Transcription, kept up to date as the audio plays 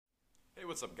Hey,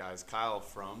 what's up, guys? Kyle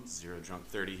from Zero Drunk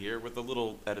 30 here with a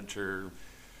little editor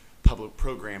public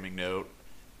programming note.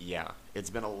 Yeah,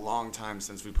 it's been a long time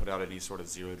since we put out any sort of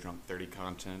Zero Drunk 30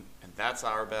 content, and that's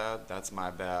our bad, that's my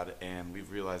bad, and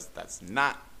we've realized that's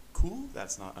not cool,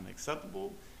 that's not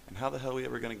unacceptable, and how the hell are we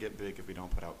ever going to get big if we don't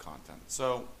put out content?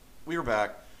 So, we are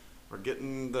back. We're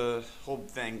getting the whole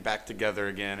thing back together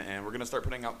again, and we're going to start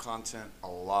putting out content a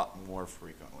lot more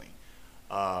frequently.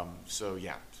 So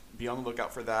yeah, be on the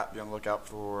lookout for that. Be on the lookout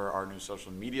for our new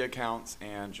social media accounts,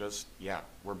 and just yeah,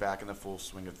 we're back in the full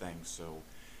swing of things. So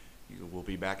you will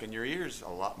be back in your ears a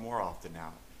lot more often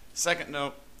now. Second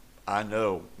note, I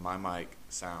know my mic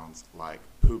sounds like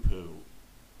poo poo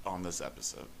on this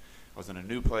episode. I was in a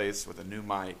new place with a new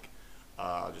mic,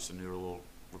 just a new little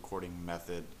recording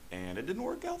method, and it didn't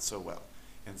work out so well.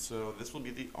 And so this will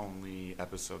be the only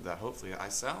episode that hopefully I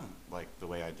sound like the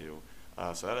way I do.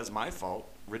 So that is my fault.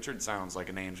 Richard sounds like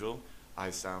an angel.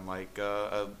 I sound like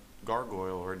a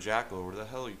gargoyle or a jackal or the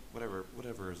hell,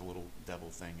 whatever his little devil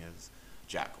thing is.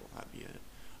 Jackal, that'd be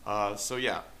it. So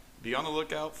yeah, be on the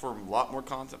lookout for a lot more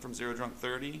content from Zero Drunk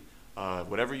 30.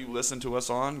 Whatever you listen to us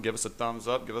on, give us a thumbs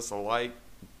up, give us a like,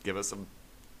 give us a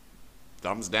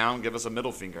thumbs down, give us a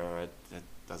middle finger. It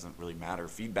doesn't really matter.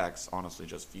 Feedback's honestly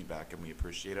just feedback, and we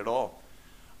appreciate it all.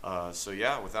 So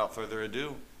yeah, without further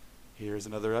ado, here's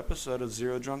another episode of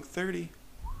Zero Drunk 30.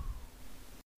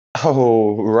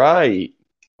 Oh, right.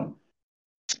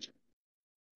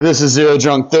 This is Zero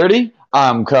Drunk 30.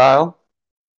 I'm Kyle.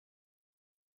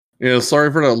 Yeah,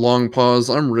 sorry for that long pause.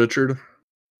 I'm Richard.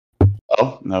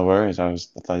 Oh, no worries. I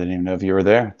didn't even know if you were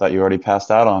there. Thought you already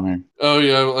passed out on me. Oh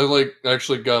yeah, I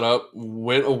actually got up,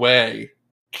 went away,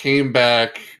 came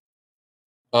back,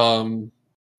 tried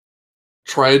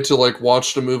to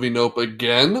watch the movie Nope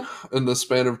again in the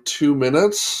span of 2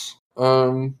 minutes.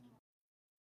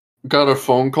 Got a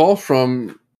phone call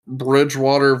from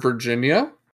Bridgewater,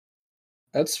 Virginia.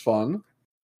 That's fun.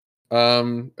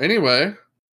 Anyway.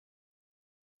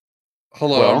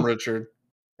 Hello, Well, I'm Richard.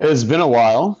 It's been a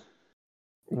while.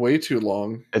 Way too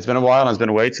long. It's been a while, and it's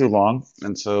been way too long.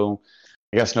 And so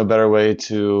I guess no better way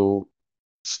to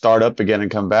start up again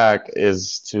and come back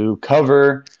is to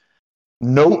cover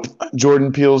Nope,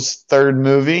 Jordan Peele's third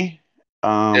movie.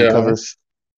 Yeah.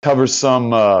 Covers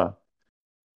some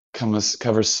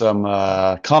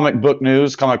comic book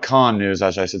news, Comic Con news,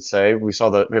 as I should say. We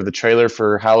have the trailer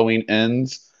for Halloween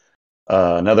Ends.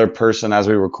 Another person, as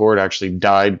we record, actually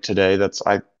died today.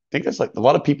 I think that's like a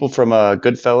lot of people from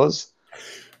Goodfellas.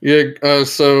 Yeah.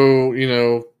 So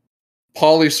Pauly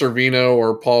Servino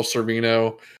or Paul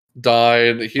Servino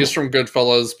died. He's from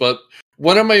Goodfellas, but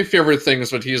one of my favorite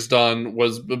things that he's done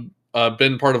was been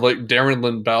part of Darren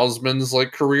Lynn Bousman's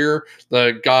career,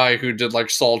 the guy who did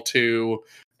Saw 2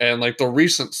 and the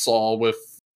recent Saw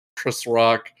with Chris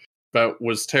Rock that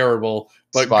was terrible,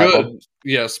 but Spiral. good.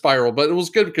 Yeah, Spiral, but it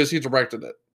was good because he directed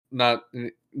it. Not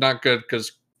good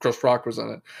because Chris Rock was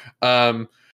in it.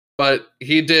 But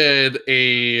he did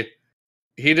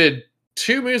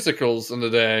two musicals in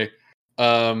the day.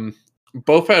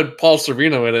 Both had Paul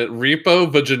Servino in it. Repo,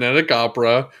 the Genetic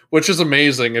Opera, which is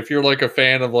amazing if you're a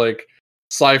fan of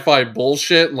sci-fi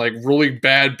bullshit and really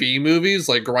bad B movies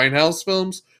like Grindhouse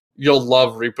films. You'll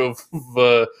love Repo,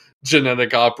 the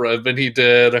Genetic Opera. And then he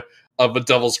did The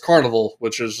Devil's Carnival,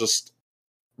 which is just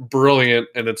brilliant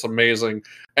and it's amazing.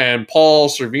 And Paul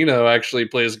Servino actually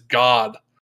plays God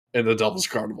in The Devil's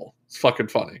Carnival. It's fucking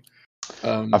funny.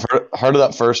 I've heard of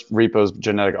that first Repo's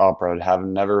Genetic Opera. Have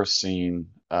never seen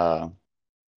that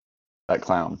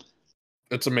clown.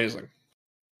 It's amazing.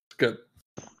 It's good.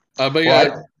 But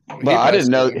yeah, I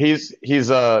didn't know he's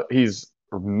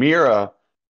Mira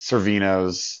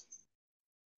Servino's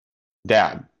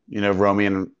dad. Romy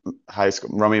and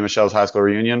Michelle's high school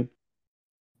reunion.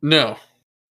 No,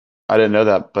 I didn't know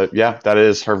that, but yeah, that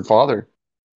is her father.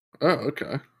 Oh,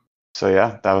 okay. So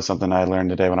yeah, that was something I learned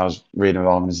today when I was reading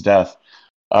about his death.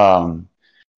 But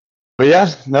yeah,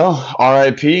 no,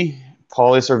 R.I.P.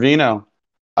 Pauly Servino.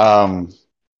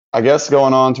 I guess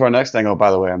going on to our next thing. Oh,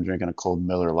 by the way, I'm drinking a cold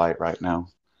Miller Lite right now.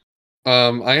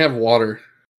 I have water.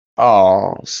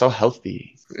 Oh, so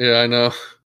healthy. Yeah, I know.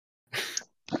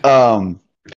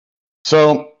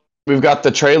 So we've got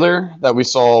the trailer that we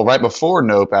saw right before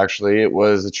Nope. Actually, it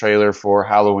was the trailer for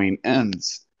Halloween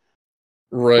Ends,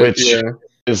 right? Which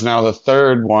is now the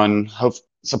third one.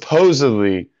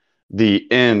 Supposedly the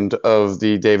end of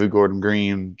the David Gordon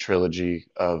Green trilogy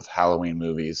of Halloween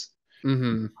movies.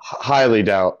 Mm-hmm. Highly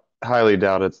doubt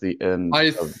it's the end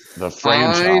of the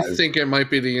franchise. I think it might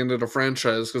be the end of the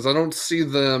franchise because I don't see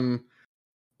them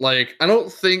I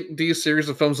don't think these series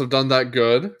of films have done that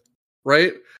good,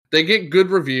 right? they get good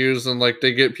reviews and like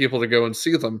they get people to go and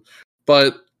see them,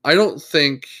 but I don't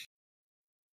think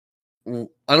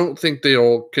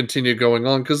they'll continue going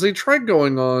on because they tried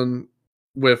going on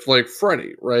with like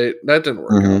Freddy, right? That didn't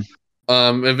work out.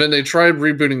 And then they tried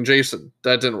rebooting Jason.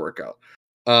 That didn't work out.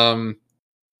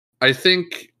 I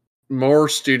think more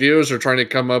studios are trying to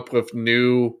come up with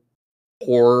new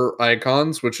horror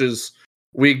icons, which is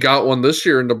we got one this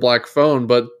year in the Black Phone,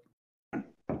 but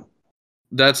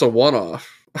that's a one-off.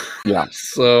 Yeah.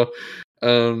 So,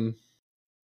 no,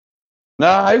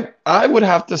 I would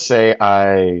have to say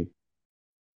I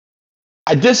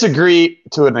disagree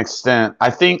to an extent.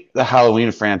 I think the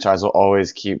Halloween franchise will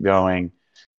always keep going,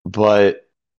 but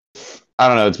I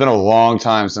don't know. It's been a long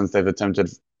time since they've attempted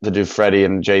to do Freddy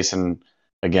and Jason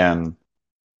again.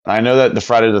 I know that the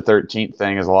Friday the 13th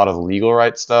thing is a lot of legal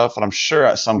rights stuff, and I'm sure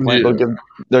at some point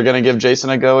they're going to give Jason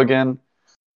a go again.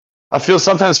 I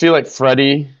sometimes feel like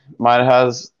Freddy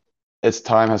its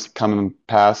time has come and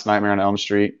passed, Nightmare on Elm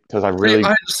Street, because I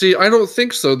don't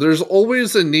think so. There's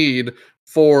always a need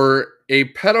for a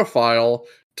pedophile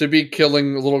to be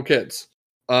killing little kids.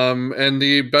 And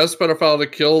the best pedophile to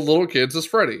kill little kids is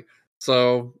Freddy.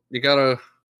 So you gotta.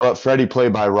 But Freddy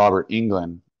played by Robert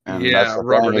Englund. And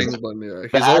Robert Englund.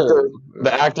 Yeah, he's old.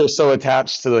 The actor's so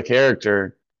attached to the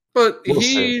character. But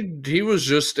he was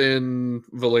just in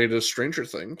the latest Stranger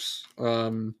Things.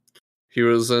 He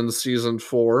was in season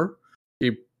 4.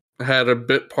 He had a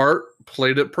bit part,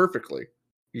 played it perfectly.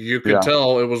 You could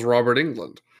tell it was Robert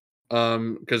Englund.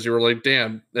 Because you were like,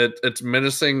 damn, it's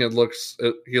menacing.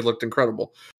 He looked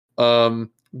incredible.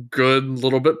 Good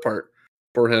little bit part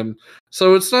for him.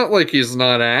 So it's not like he's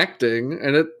not acting,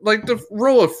 and the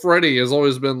role of Freddy has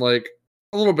always been like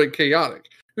a little bit chaotic.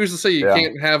 Who's to say you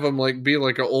can't have him like be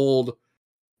like an old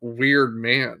weird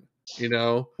man, you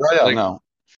know? I don't know.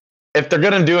 If they're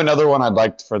gonna do another one, I'd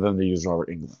like for them to use Robert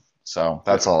Englund. So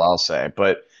that's all I'll say.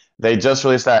 But they just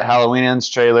released that Halloween Ends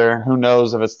trailer. Who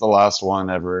knows if it's the last one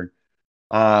ever?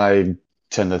 I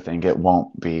tend to think it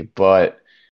won't be, but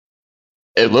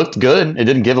it looked good. It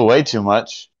didn't give away too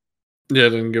much. Yeah,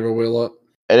 it didn't give away a lot.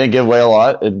 It didn't give away a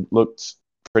lot. It looked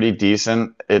pretty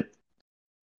decent. It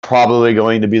probably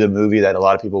going to be the movie that a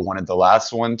lot of people wanted the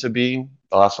last one to be.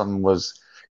 The last one was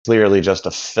clearly just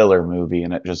a filler movie,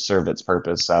 and it just served its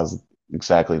purpose as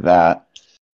exactly that.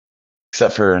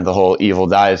 Except for the whole "Evil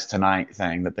dies tonight"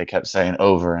 thing that they kept saying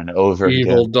over and over again.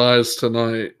 Evil dies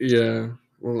tonight, yeah.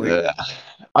 A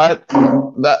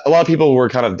lot of people were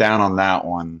kind of down on that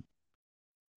one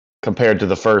compared to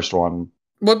the first one.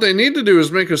 What they need to do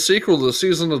is make a sequel to the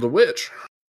Season of the Witch,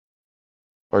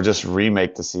 or just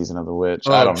remake the Season of the Witch.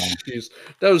 I don't know. Geez.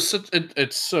 That was such.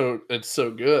 It's so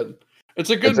good. It's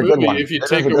a good movie if you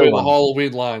take away the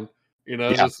Halloween line. You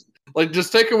know,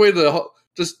 just take away the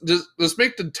just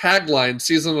make the tagline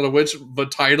 "Season of the Witch" the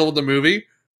title of the movie.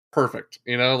 Perfect.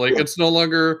 You know, it's no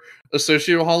longer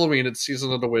associated with Halloween. It's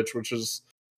Season of the Witch, which is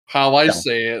how I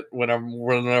say it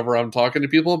whenever I'm talking to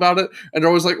people about it. And they're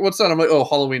always like, "What's that?" I'm like, "Oh,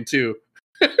 Halloween 2."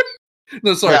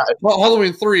 No, sorry,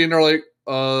 Halloween 3. And they're like,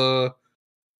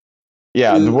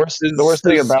 yeah, the worst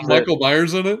thing about Michael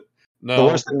Myers in it? No. The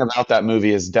worst thing about that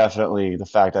movie is definitely the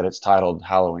fact that it's titled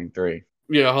Halloween 3.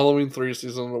 Yeah, Halloween 3,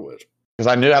 Season of the Witch.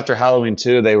 Because I knew after Halloween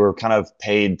 2, they were kind of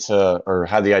paid to, or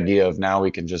had the idea of now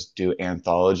we can just do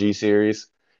anthology series.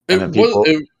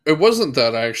 It wasn't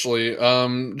that, actually.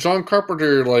 John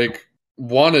Carpenter,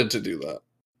 wanted to do that.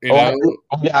 You know?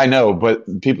 Yeah, I know, but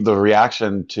the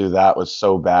reaction to that was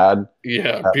so bad.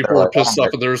 Yeah, people were pissed off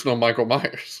that there was no Michael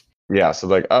Myers. Yeah,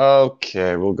 so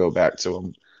okay, we'll go back to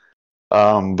him.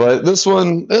 But this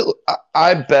one,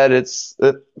 I bet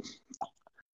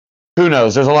who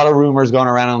knows? There's a lot of rumors going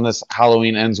around on this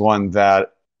Halloween Ends one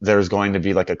that there's going to be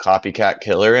a copycat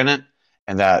killer in it,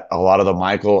 and that a lot of the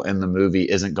Michael in the movie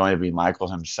isn't going to be Michael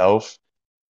himself.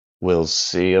 We'll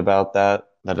see about that.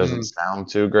 That doesn't sound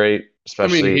too great.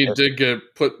 Especially he did get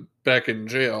put back in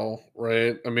jail,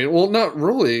 right? Well, not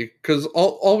really, because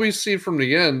all we see from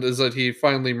the end is that he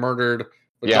finally murdered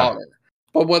the daughter.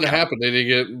 But what happened? Did he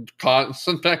get caught and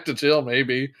sent back to jail?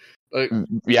 Maybe.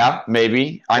 Yeah,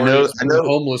 maybe. I know.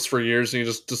 Homeless for years, and he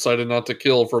just decided not to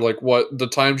kill for what the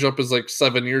time jump is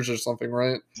 7 years or something,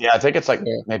 right? Yeah, I think it's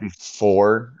maybe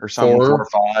 4 or something, 4 or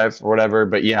 5 or whatever.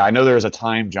 But yeah, I know there's a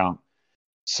time jump,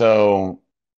 so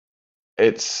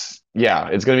it's going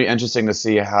to be interesting to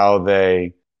see how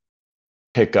they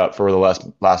pick up for the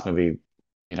last movie,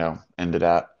 ended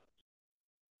at.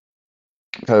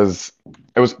 Because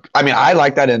it was, I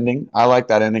like that ending.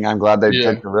 I'm glad they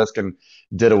took the risk and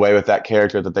did away with that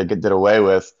character that they did away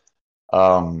with.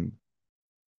 We'll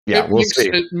see.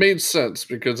 It made sense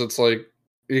because it's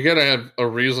you gotta have a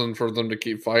reason for them to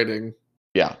keep fighting.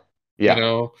 Yeah. You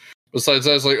know, besides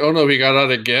that, it's like, oh no, he got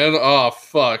out again. Oh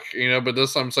fuck, you know. But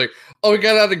this time it's like, oh, he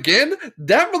got out again.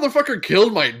 That motherfucker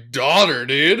killed my daughter,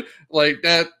 dude. Like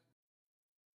that.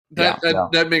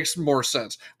 That makes more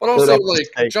sense. But also, like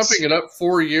jumping it up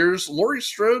 4 years, Laurie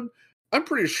Strode. I'm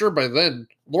pretty sure by then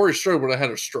Laurie Strode would have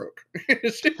had a stroke.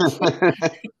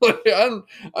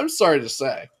 I'm sorry to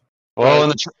say.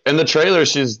 Well, in the trailer,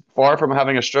 she's far from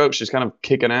having a stroke. She's kind of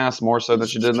kicking ass more so than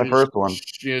she did in the first one.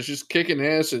 Yeah, she's kicking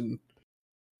ass and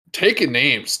taking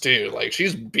names too. Like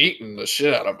she's beating the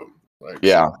shit out of them. Like,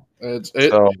 yeah,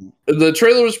 the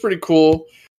trailer was pretty cool.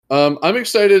 I'm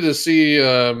excited to see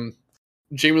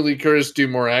Jamie Lee Curtis do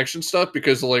more action stuff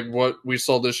because of like what we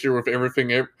saw this year with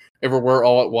Everything Everywhere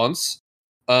All at Once.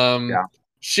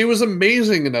 She was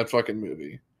amazing in that fucking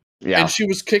movie. Yeah, and she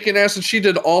was kicking ass, and she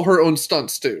did all her own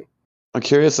stunts too. I'm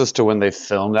curious as to when they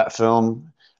filmed that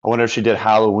film. I wonder if she did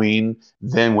Halloween,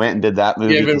 then went and did that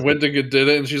movie. Yeah, then went and did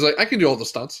it, and she's like, I can do all the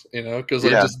stunts, you know, because I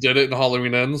just did it in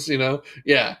Halloween Ends, you know.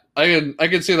 Yeah, I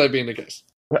can see that being the case.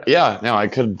 Yeah, no, I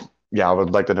could. Yeah, I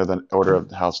would like to know the order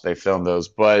of how they filmed those,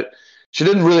 but she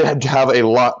didn't really have a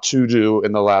lot to do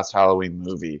in the last Halloween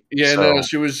movie. Yeah, so no,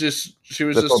 she was just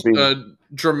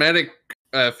dramatic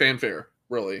fanfare,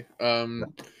 really.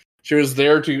 She was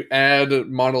there to add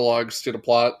monologues to the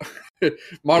plot.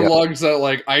 Monologues that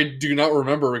like I do not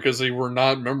remember because they were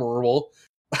not memorable.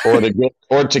 or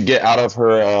to get out of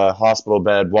her hospital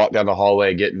bed, walk down the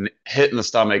hallway, get hit in the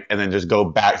stomach, and then just go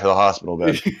back to the hospital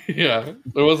bed. Yeah,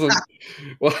 it wasn't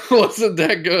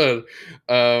that good.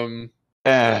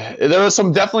 There was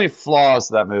some definitely flaws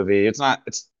to that movie. It's not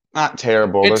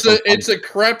terrible. It's a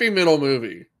crappy middle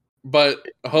movie, but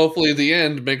hopefully the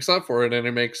end makes up for it and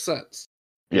it makes sense.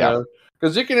 Yeah,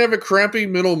 because you can have a crappy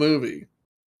middle movie,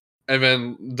 and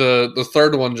then the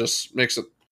third one just makes it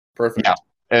perfect. Yeah,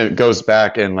 and it goes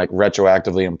back and like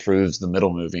retroactively improves the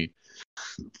middle movie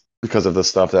because of the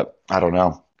stuff that I don't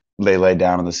know they laid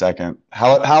down in the second.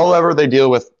 However, they deal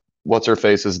with what's her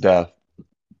face's death.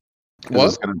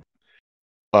 What?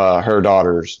 Her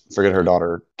daughter's. Forget her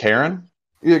daughter, Karen.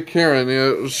 Yeah, Karen.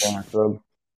 Yeah.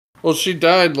 Well, she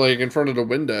died like in front of the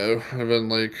window, and then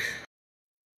like.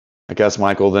 I guess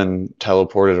Michael then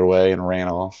teleported away and ran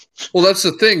off. Well, that's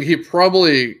the thing. They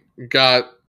probably heard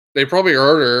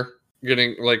her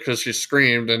getting like because she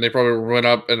screamed, and they probably went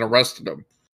up and arrested him.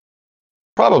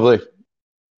 Probably.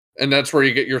 And that's where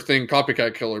you get your thing,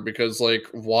 copycat killer, because like,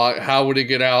 why? How would he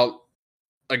get out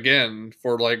again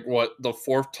for like what the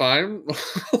fourth time?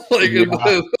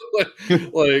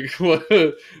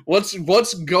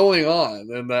 What's going on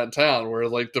in that town where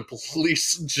like the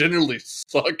police generally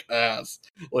suck ass?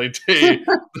 Like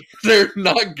they're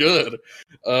not good.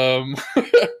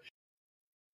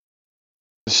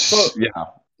 So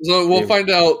we'll find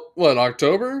out what,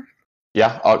 October?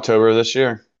 Yeah, October this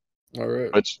year. All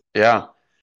right.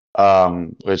 I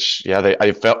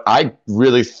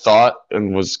really thought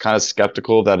and was kind of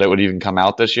skeptical that it would even come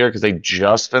out this year because they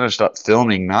just finished up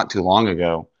filming not too long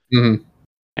ago. Mm-hmm.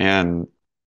 And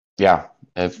yeah,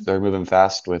 if they're moving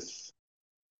fast with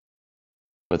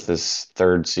this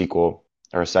third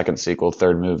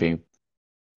movie.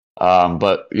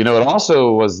 But you know, it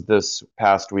also was this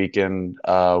past weekend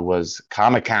was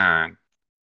Comic-Con.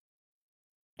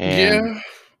 Yeah,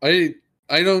 I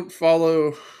don't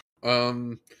follow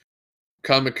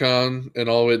Comic-Con and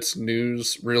all its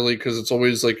news really because it's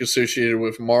always like associated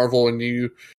with Marvel, and you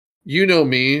know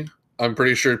me. I'm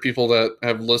pretty sure people that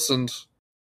have listened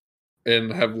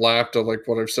and have laughed at like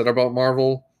what I've said about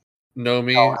Marvel know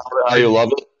me. How you love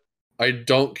it? I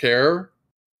don't care.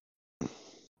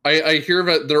 I hear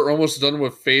that they're almost done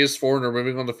with Phase 4 and they're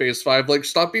moving on to Phase 5. Like,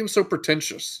 stop being so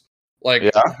pretentious. Like,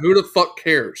 who the fuck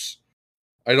cares?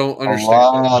 I don't understand.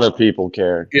 A lot of people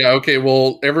care. Yeah, okay,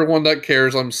 well, everyone that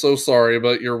cares, I'm so sorry,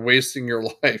 but you're wasting your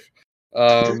life.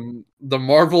 The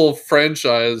Marvel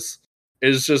franchise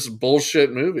is just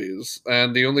bullshit movies,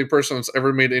 and the only person that's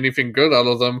ever made anything good out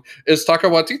of them is Taika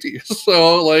Waititi.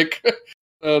 So, like,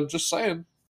 just saying.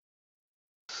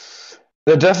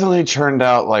 They definitely turned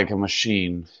out like a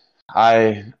machine.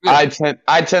 I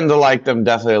tend to like them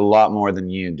definitely a lot more than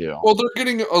you do. Well, they're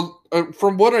getting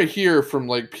from what I hear from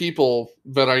like people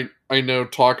that I know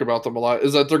talk about them a lot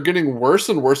is that they're getting worse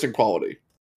and worse in quality,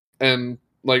 and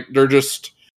like they're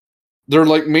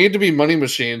like made to be money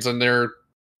machines, and they're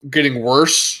getting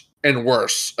worse and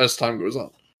worse as time goes on.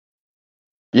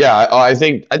 Yeah, I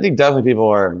think definitely people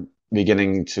are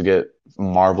beginning to get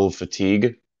Marvel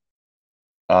fatigue.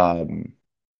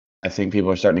 I think people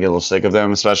are starting to get a little sick of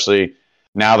them, especially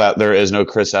now that there is no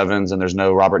Chris Evans and there's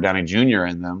no Robert Downey Jr.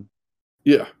 in them.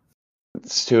 Yeah.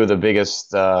 It's two of the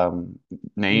biggest Movie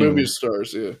names.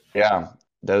 stars, yeah. Yeah,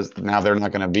 those now they're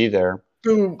not going to be there.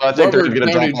 Who But I think they're Robert going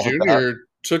to Downey drop off of that. Jr.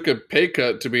 took a pay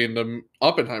cut to be in the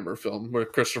Oppenheimer film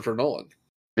with Christopher Nolan.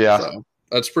 Yeah. So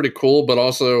that's pretty cool, but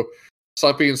also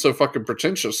stop being so fucking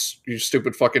pretentious, you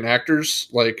stupid fucking actors.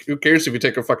 Like, who cares if you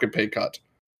take a fucking pay cut?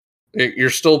 You're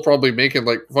still probably making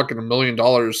like fucking $1 million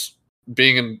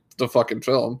being in the fucking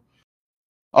film.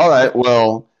 All right.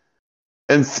 Well,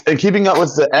 and keeping up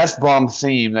with the F bomb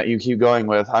theme that you keep going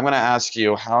with, I'm going to ask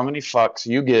you how many fucks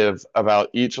you give about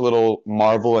each little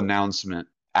Marvel announcement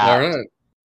All at right.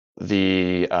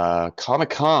 the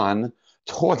Comic-Con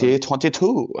 2022.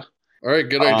 All right,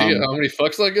 good idea. How many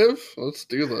fucks I give? Let's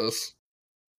do this.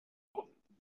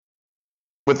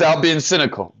 Without being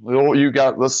cynical, you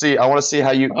got. Let's see. I want to see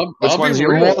how you. I'll be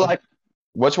real.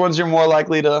 Which ones you're more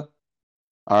likely to.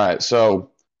 All right.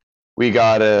 So we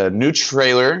got a new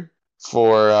trailer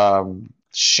for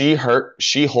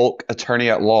She-Hulk Attorney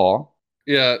at Law.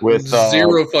 Yeah, With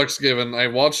zero fucks given. I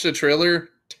watched the trailer.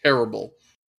 Terrible.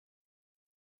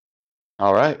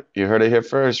 All right, you heard it here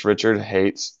first. Richard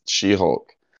hates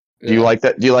She-Hulk. Yeah. Do you like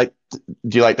that? Do you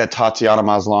like that Tatiana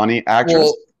Maslany actress?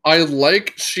 Well, I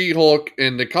like She-Hulk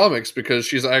in the comics because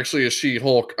she's actually a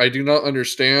She-Hulk. I do not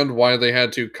understand why they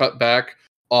had to cut back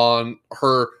on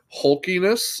her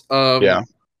hulkiness. Yeah.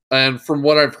 And from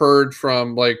what I've heard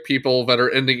from like people that are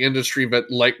in the industry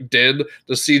that like did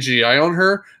the CGI on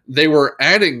her, they were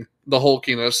adding the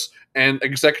hulkiness, and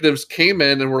executives came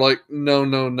in and were like, no,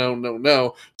 no, no, no,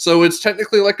 no. So it's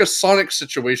technically like a Sonic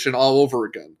situation all over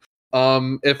again.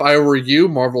 If I were you,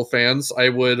 Marvel fans, I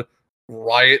would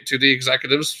riot to the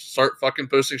executives, start fucking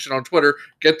posting shit on Twitter,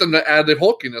 get them to add the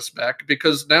hulkiness back,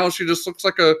 because now she just looks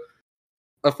like a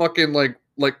fucking like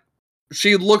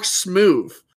she looks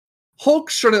smooth. Hulk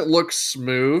shouldn't look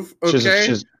smooth,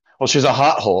 okay? She's a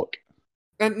hot Hulk.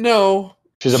 And no.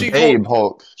 She's a babe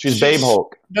Hulk. She's babe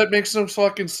Hulk. That makes no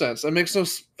fucking sense. That makes no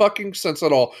fucking sense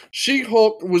at all.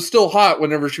 She-Hulk was still hot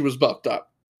whenever she was buffed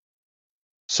up.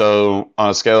 So on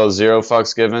a scale of 0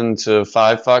 fucks given to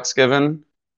 5 fucks given?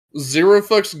 0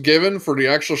 fucks given for the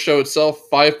actual show itself,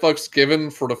 5 fucks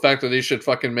given for the fact that they should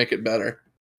fucking make it better.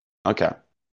 Okay.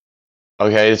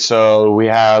 Okay, so we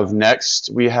have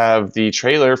the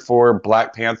trailer for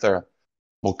Black Panther,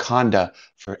 Wakanda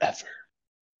Forever.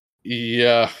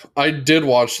 Yeah, I did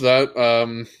watch that.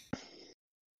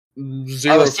 0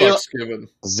 fucks given.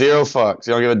 0 fucks.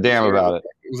 You don't give a damn about it.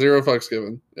 0 fucks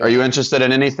given. Yeah. Are you interested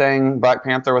in anything Black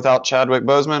Panther without Chadwick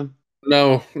Boseman?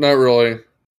 No, not really.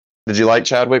 Did you like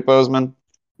Chadwick Boseman?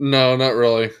 No, not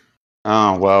really.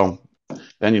 Oh, well,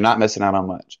 then you're not missing out on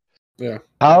much. Yeah.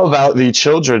 How about the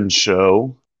children's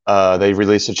show? They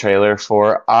released a trailer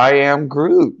for I Am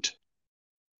Groot.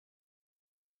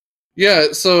 Yeah,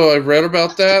 so I read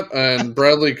about that, and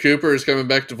Bradley Cooper is coming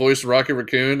back to voice Rocky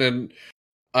Raccoon, and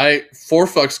 4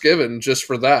 fucks given just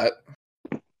for that.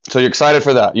 So you're excited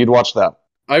for that? You'd watch that?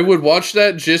 I would watch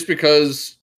that just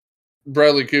because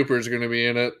Bradley Cooper is going to be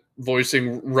in it,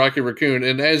 voicing Rocky Raccoon.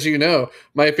 And as you know,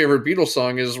 my favorite Beatles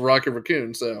song is Rocket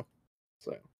Raccoon. So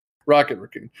Rocket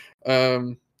Raccoon.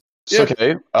 Yeah.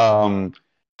 Okay.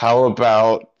 How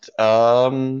about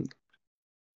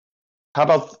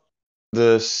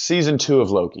the season 2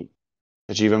 of Loki?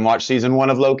 Did you even watch season 1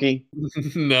 of Loki?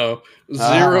 No.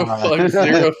 0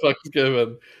 fucks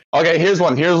given. Okay, here's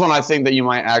one. Here's one I think that you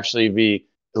might actually be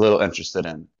a little interested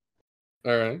in.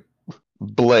 All right.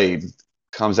 Blade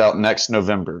comes out next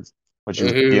November.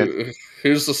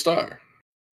 Who's the star?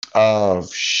 Oh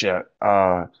shit.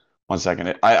 1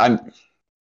 second. I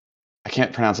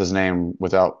can't pronounce his name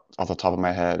off the top of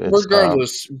my head. It's,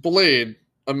 regardless, Blade,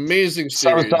 amazing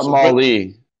series.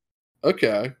 Ali.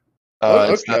 Okay.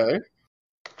 Okay.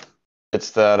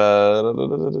 It's that.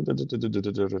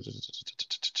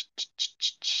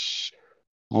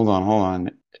 Hold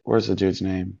on. Where's the dude's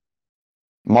name?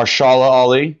 Mahershala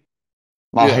Ali.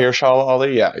 Mahershala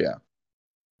Ali. Yeah.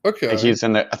 Okay. I think he's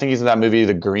in that movie,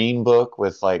 The Green Book,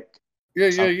 with like. Yeah.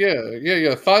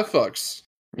 5 fucks.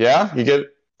 Yeah, you get.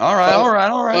 All right.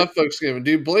 5 fucks given,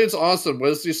 dude. Blade's awesome.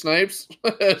 Wesley Snipes.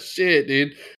 Shit,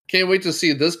 dude. Can't wait to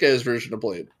see this guy's version of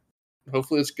Blade.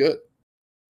 Hopefully, it's good.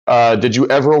 Did you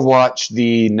ever watch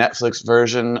the Netflix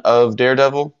version of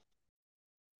Daredevil?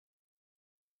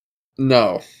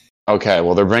 No. Okay,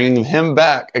 well, they're bringing him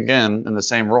back again in the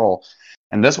same role.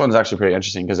 And this one's actually pretty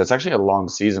interesting because it's actually a long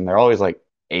season. They're always like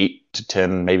 8 to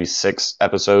 10, maybe 6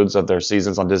 episodes of their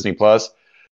seasons on Disney+.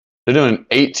 They're doing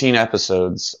 18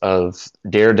 episodes of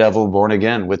Daredevil Born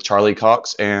Again with Charlie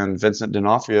Cox and Vincent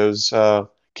D'Onofrio's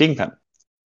Kingpin.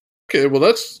 Okay, well,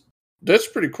 that's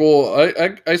pretty cool.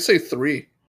 I say 3.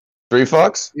 3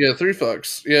 fucks? Yeah, 3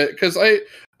 fucks. Yeah, because I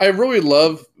really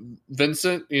love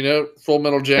Vincent. Full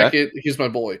Metal Jacket. He's my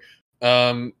boy.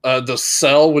 The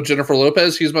Cell with Jennifer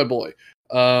Lopez. He's my boy.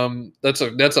 That's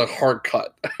a hard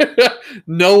cut.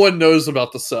 No one knows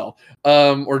about the Cell.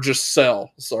 Or just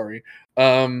Cell. Sorry.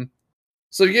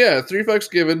 So yeah, 3 fucks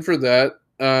given for that.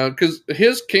 Because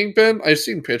his Kingpin, I've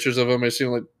seen pictures of him. I've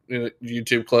seen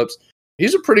YouTube clips.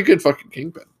 He's a pretty good fucking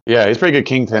Kingpin. Yeah, he's pretty good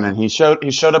Kingpin, and he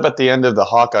showed up at the end of the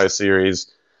Hawkeye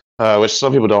series, which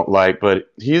some people don't like,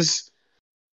 but he's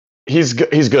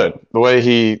good. The way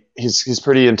he's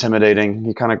pretty intimidating.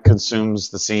 He kind of consumes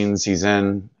the scenes he's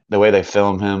in, the way they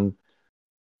film him.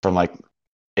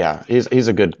 He's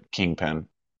a good Kingpin.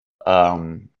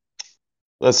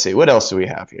 Let's see, what else do we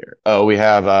have here? Oh, we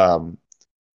have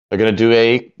they're gonna do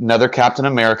another Captain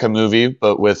America movie,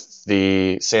 but with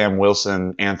the Sam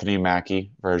Wilson, Anthony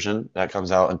Mackie version that comes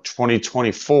out in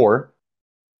 2024.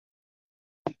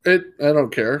 I don't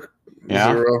care.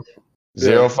 Yeah.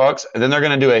 Zero fucks. And then they're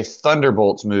going to do a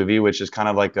Thunderbolts movie, which is kind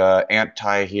of like a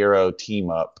anti-hero team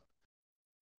up.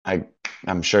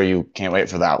 I'm sure you can't wait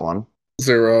for that one.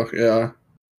 0, yeah.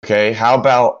 Okay, how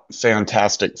about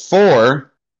Fantastic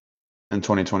Four in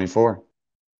 2024?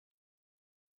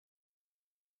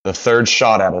 The third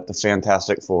shot at it, the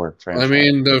Fantastic Four franchise. I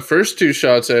mean, the first 2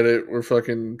 shots at it were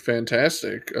fucking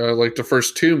fantastic. Like the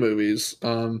first 2 movies.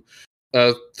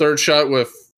 Third shot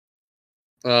with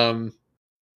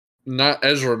not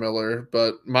Ezra Miller,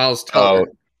 but Miles Teller.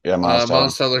 Oh, yeah,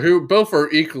 Miles Teller, who both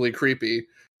are equally creepy.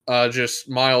 Just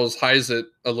Miles hides it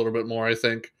a little bit more, I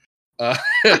think.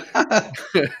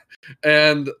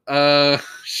 And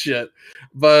shit.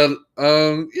 But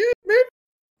yeah, maybe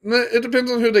it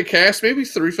depends on who they cast. Maybe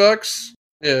 3 fucks.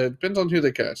 Yeah, it depends on who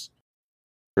they cast.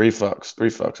 3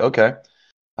 fucks. Okay.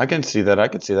 I can see that.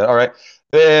 All right.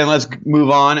 Then let's move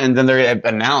on. And then they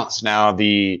announced now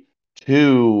the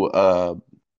 2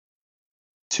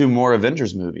 more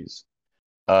Avengers movies.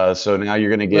 So now you're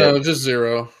going to get... No, just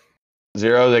 0.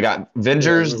 0. They got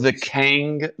Avengers, the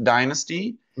Kang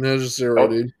Dynasty. No, just 0,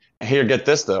 dude. Here, get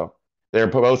this, though. They're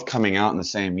both coming out in the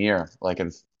same year.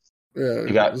 You're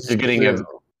getting an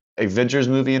Avengers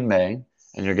movie in May,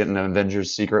 and you're getting an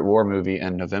Avengers Secret War movie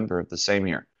in November of the same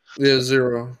year. Yeah,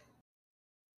 0.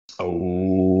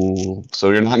 Oh,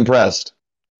 so you're not impressed?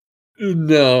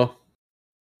 No.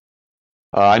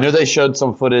 I know they showed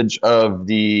some footage of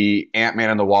the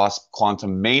Ant-Man and the Wasp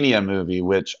Quantumania movie,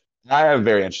 which I am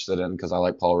very interested in because I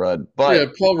like Paul Rudd. But yeah,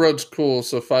 Paul Rudd's cool,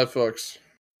 so 5 fucks.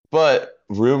 But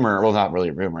not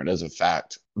really rumor, it is a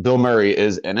fact. Bill Murray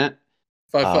is in it.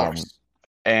 5 fucks.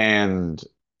 And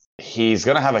he's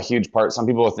going to have a huge part. Some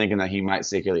people are thinking that he might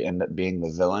secretly end up being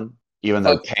the villain, even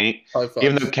though Kang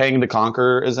the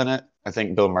Conqueror is in it. I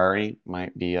think Bill Murray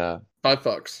might be 5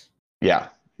 fucks. Yeah,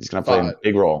 he's going to play a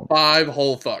big role. 5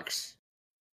 whole fucks.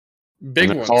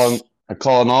 Big ones.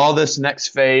 Calling all this next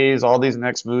phase, all these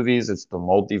next movies, it's the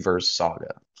multiverse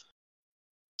saga.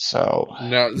 So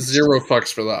no, 0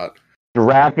 fucks for that.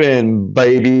 Strap in,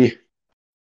 baby.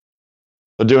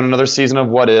 We're doing another season of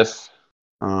What If.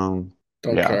 Don't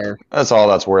care. That's all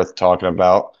that's worth talking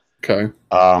about. Okay.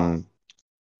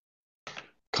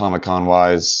 Comic-Con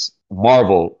wise,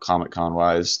 Marvel Comic-Con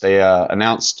wise, they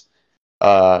announced.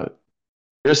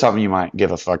 Here's something you might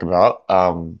give a fuck about.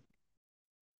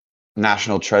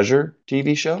 National Treasure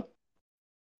TV show.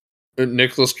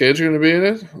 Nicolas Cage going to be in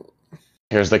it?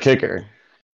 Here's the kicker.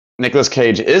 Nicolas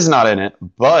Cage is not in it,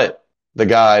 but the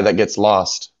guy that gets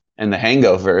lost in The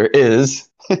Hangover is.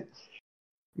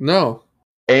 No.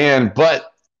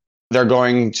 But they're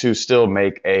going to still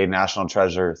make a National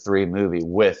Treasure 3 movie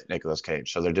with Nicolas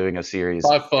Cage. So they're doing a series.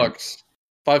 5 fucks.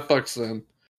 5 fucks then.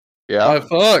 Yeah. 5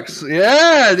 fucks.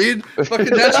 Yeah, dude. Fucking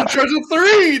National Treasure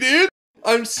 3, dude.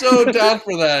 I'm so down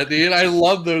for that, dude. I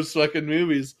love those fucking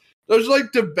movies. Those are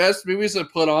like the best movies to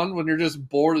put on when you're just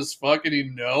bored as fuck and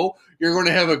you're going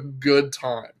to have a good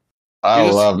time. I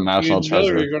love National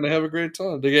Treasure. You're going to have a great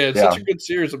time. Yeah, it's such a good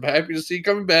series. I'm happy to see it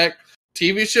coming back.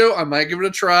 TV show, I might give it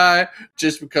a try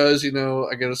just because, I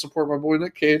got to support my boy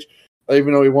Nick Cage.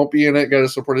 Even though he won't be in it, got to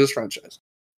support his franchise.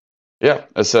 Yeah,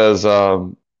 it says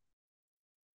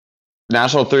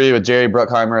National 3 with Jerry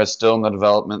Bruckheimer is still in the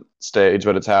development stage,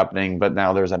 but it's happening. But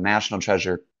now there's a National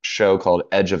Treasure show called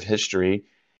Edge of History.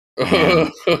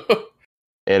 And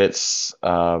it's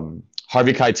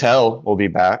Harvey Keitel will be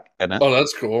back in it. Oh,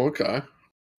 that's cool. Okay.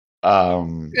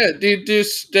 Yeah, dude,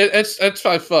 that's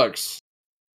 5 fucks.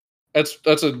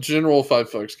 That's a general 5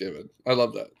 fucks given. I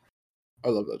love that. I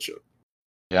love that shit.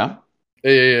 Yeah?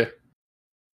 Yeah.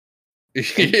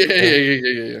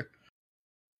 Yeah.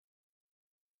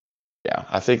 Yeah,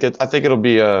 I think it'll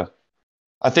be a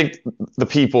I think the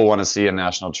people want to see a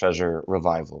National Treasure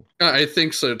revival. I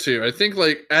think so too. I think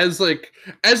as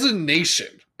a nation,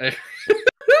 Yeah.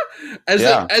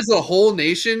 as a whole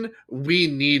nation, we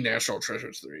need National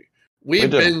Treasure 3. We We've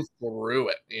do. been through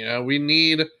it. We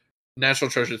need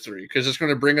National Treasure 3 because it's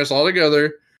going to bring us all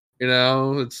together.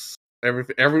 It's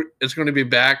it's going to be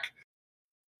back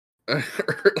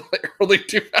early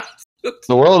 2000s.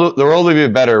 The world will be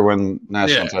better when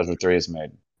National Treasure 3 is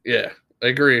made. Yeah, I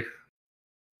agree.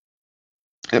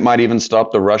 It might even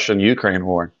stop the Russian-Ukraine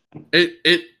war.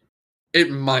 It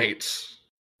might.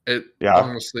 It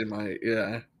honestly might.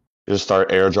 Yeah. Just start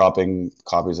airdropping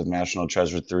copies of National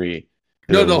Treasure 3.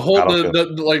 No, the whole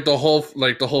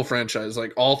franchise,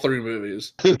 like all 3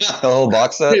 movies. The whole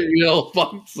box set? The whole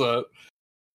box set.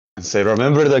 And say,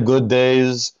 remember the good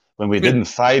days when we didn't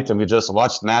fight and we just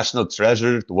watched National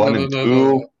Treasure 1 and 2?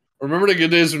 No. Remember the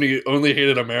good days when you only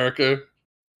hated America?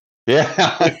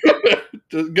 Yeah.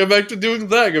 Just go back to doing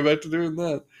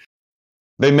that.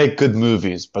 They make good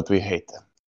movies, but we hate them.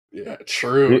 Yeah,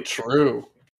 true.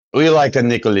 We like a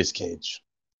Nicolas Cage.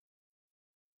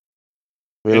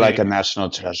 We like a National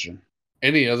Treasure.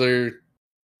 Any other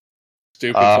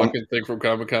stupid fucking thing from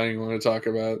Comic-Con you want to talk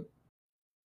about?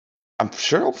 I'm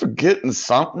sure I'm forgetting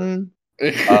something.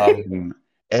 Aragon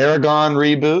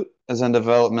reboot is in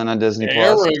development on Disney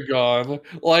Plus. Aragon?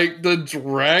 Like the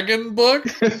Dragon book?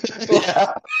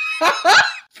 Yeah.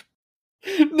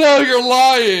 No, you're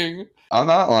lying. I'm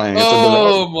not lying.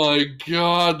 Oh my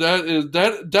god,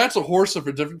 that's a horse of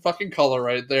a different fucking color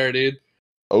right there, dude.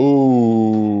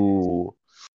 Oh,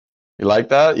 you like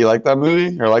that? You like that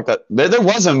movie? Or like that? There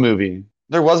was a movie.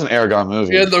 There was an Aragon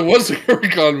movie. Yeah, there was an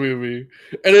Aragon movie,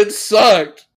 and it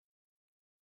sucked.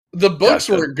 The books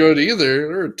weren't good either;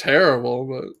 they were terrible.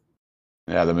 But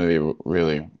yeah, the movie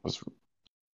really was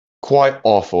quite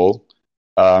awful.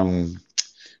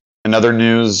 In other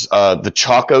news, the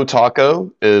Choco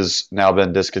Taco is now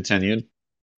been discontinued.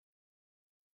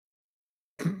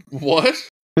 What?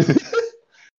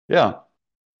 Yeah.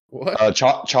 What?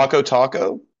 Choco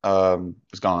Taco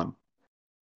is gone.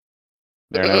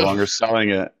 They're no longer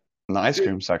selling it in the ice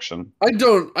cream section. I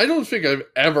don't think I've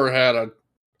ever had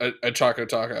a Choco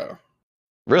Taco.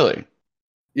 Really?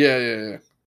 Yeah.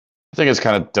 I think it's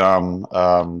kind of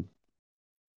dumb.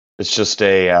 It's just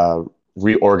a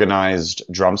reorganized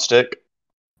drumstick,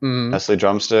 Nestle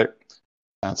drumstick.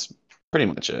 That's pretty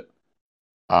much it.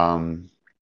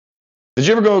 Did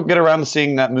you ever get around to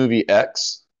seeing that movie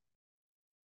X?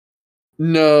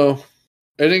 No,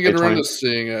 I didn't get around to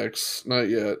seeing X. Not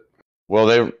yet.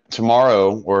 Well,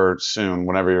 tomorrow or soon,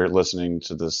 whenever you're listening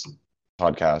to this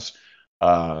podcast,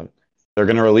 they're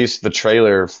going to release the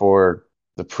trailer for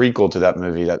the prequel to that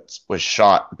movie that was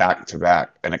shot back to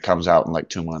back, and it comes out in like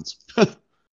 2 months.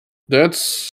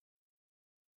 That's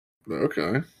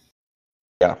okay.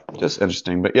 Yeah, just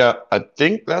interesting. But yeah, I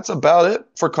think that's about it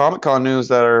for Comic-Con news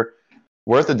that are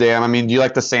worth a damn. I mean, do you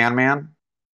like The Sandman?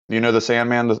 Do you know The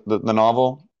Sandman, the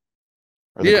novel?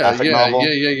 Or the graphic novel?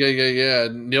 Yeah.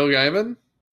 Neil Gaiman?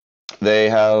 They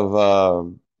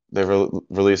have they've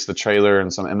released the trailer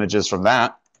and some images from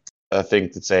that. I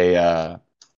think it's a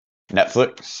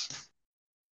Netflix.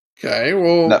 Okay,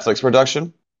 well, Netflix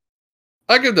production.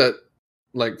 I give that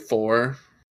like 4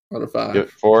 out of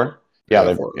 5. 4?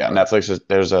 Yeah, 4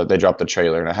 Netflix they dropped the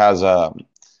trailer and it has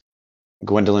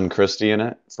Gwendolyn Christie in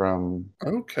it from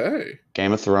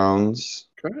Game of Thrones.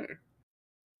 Okay.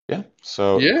 Yeah.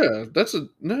 So yeah, that's a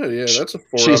 4.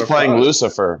 She's playing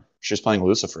Lucifer. She's playing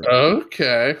Lucifer.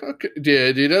 Okay.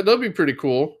 Yeah, dude, that'll be pretty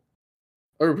cool.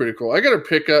 That'll be pretty cool. I gotta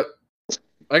pick that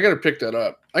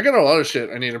up. I got a lot of shit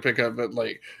I need to pick up, but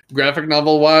like graphic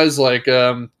novel wise, like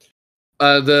the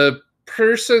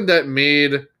person that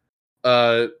made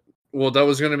that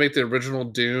was gonna make the original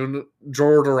Dune,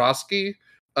 Jodorowsky,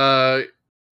 and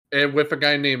with a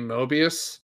guy named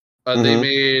Mobius, they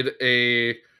made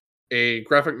a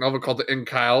graphic novel called The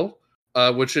Enkyle,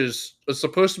 which is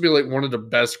supposed to be like one of the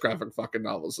best graphic fucking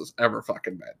novels that's ever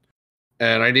fucking made.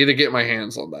 And I need to get my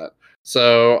hands on that.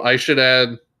 So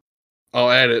I'll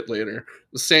add it later.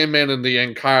 The Sandman and The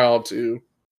Enkyle to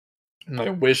my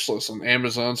wish list on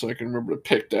Amazon so I can remember to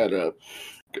pick that up.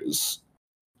 Because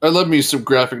I love me some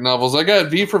graphic novels. I got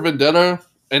V for Vendetta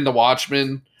and The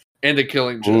Watchmen and The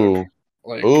Killing Joke.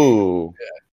 Ooh.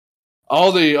 Yeah.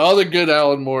 All the good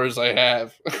Alan Moores I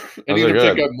have. I need to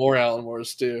pick up more Alan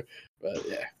Moores too. But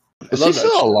yeah. Is he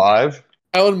still alive?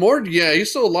 Alan Moore? Yeah,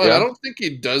 he's still alive. Yeah. I don't think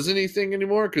he does anything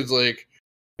anymore because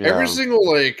every single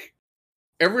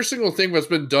thing that's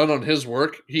been done on his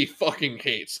work, he fucking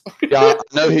hates. Yeah,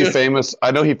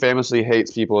 I know he famously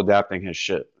hates people adapting his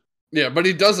shit. Yeah, but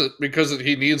he does it because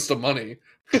he needs the money.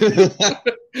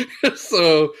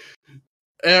 So,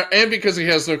 and because he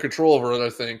has no control over it, I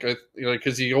think,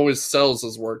 because he always sells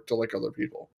his work to like other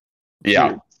people. It's Yeah.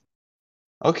 weird.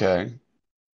 Okay.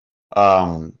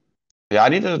 Yeah, I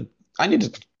need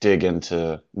to dig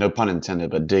into, no pun intended,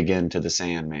 but dig into the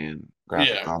Sandman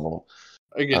graphic Yeah, novel.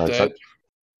 I get 'Cause that.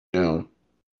 you know,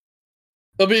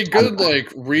 It'll be a I'm, good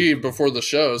like read before the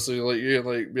show, so you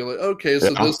be like, okay,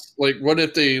 so yeah, this like, what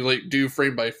if they like do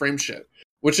frame by frame shit,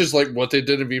 which is like what they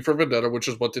did in V for Vendetta, which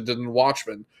is what they did in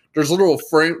Watchmen. There's a little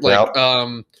frame like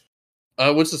yeah.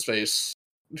 what's his face?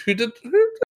 Who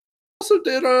also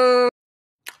did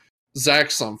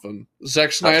Zack something?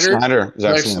 Zack Snyder? Zack Zack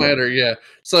Snyder. Snyder, yeah.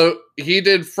 So he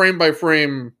did frame by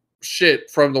frame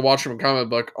shit from the Watchmen comic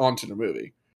book onto the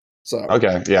movie. So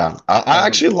Okay, yeah. I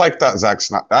actually like that Zack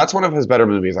Snyder. That's one of his better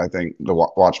movies, I think, the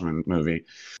Watchmen movie.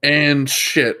 and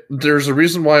shit, there's a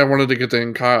reason why I wanted to get the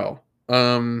Incal.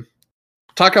 Taika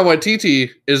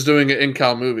Waititi is doing an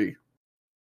Incal movie.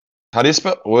 How do you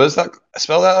spell? What is that?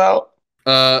 Spell that out.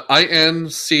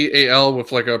 Incal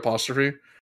with like an apostrophe.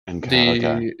 Okay.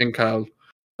 The Incal,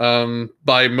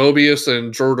 by Mobius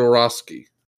and Jodorowsky.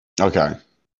 Okay.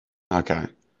 Okay.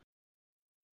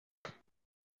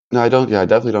 No, I don't. Yeah, I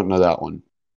definitely don't know that one.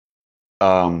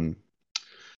 Um,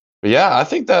 but yeah, I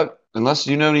think that unless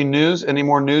you know any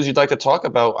more news you'd like to talk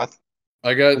about,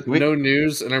 I got we. no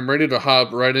news, and I'm ready to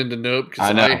hop right into Nope because I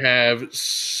I know. have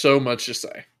so much to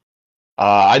say.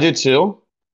 I do too.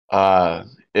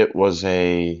 It was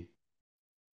a.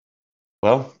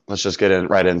 Well, let's just get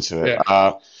right into it.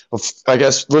 Yeah. I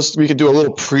guess we could do a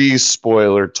little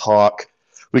pre-spoiler talk.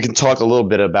 We can talk a little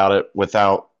bit about it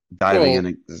without diving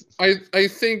Well, in. I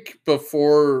think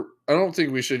before I don't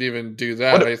think we should even do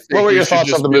that. I What think were we your should thoughts on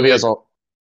just the be movie like, as a?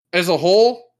 as a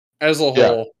whole,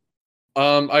 Yeah.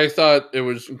 I thought it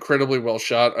was incredibly well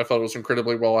shot. I thought it was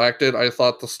incredibly well acted. I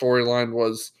thought the storyline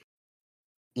was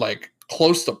like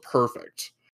close to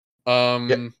perfect.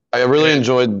 Yeah, I really And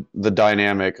enjoyed the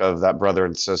dynamic of that brother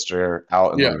and sister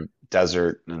out in yeah, the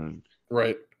desert, and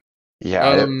right.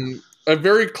 yeah, A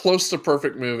very close to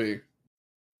perfect movie,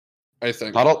 I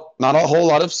think. not a whole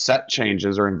lot of set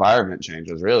changes or environment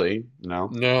changes, really. You know,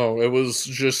 No, it was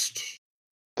just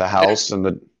the house and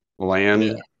the yeah.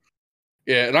 land.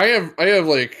 Yeah, and I have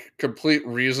like complete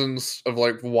reasons of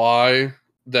like why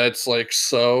that's like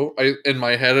so I in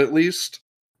my head at least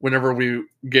whenever we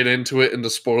get into it in the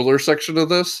spoiler section of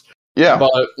this. Yeah,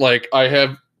 But like I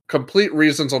have complete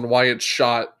reasons on why it's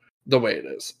shot the way it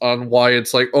is, on why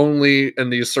it's like only in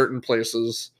these certain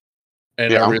places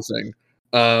and yeah. everything.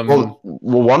 Well,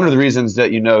 one of the reasons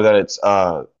that you know that it's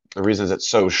the reasons it's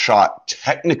so shot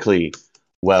technically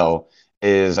well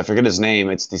is I forget his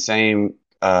name. It's the same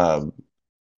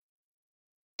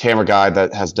camera guy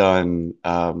that has done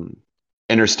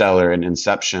Interstellar and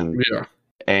Inception, Yeah.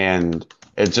 and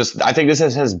it's just I think this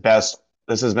is his best.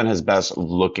 This has been his best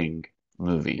looking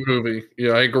movie. Movie.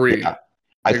 Yeah, I agree. Yeah,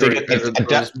 I I think agree.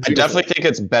 I definitely think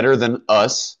it's better than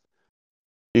Us.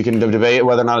 You can debate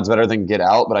whether or not it's better than Get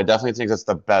Out, but I definitely think it's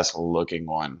the best looking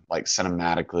one, like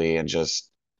cinematically and just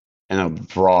in a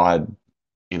broad,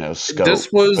 scope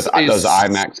This was with those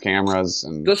IMAX cameras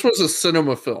and this was a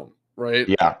cinema film, right?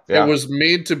 yeah, It yeah, was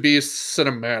made to be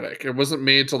cinematic. It wasn't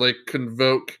made to like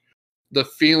convoke the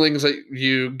feelings that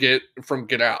you get from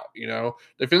Get Out, you know?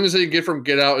 The feelings that you get from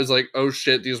Get Out is like, oh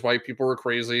shit, these white people are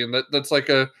crazy, and that's like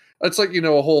a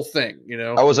whole thing, you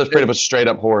know? that was a pretty much straight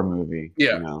up horror movie,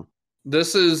 Yeah.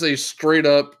 This is a straight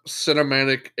up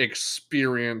cinematic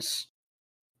experience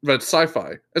that's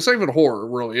sci-fi. It's not even horror,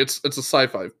 really. It's a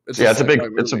sci-fi. It's a sci-fi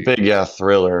movie. It's a big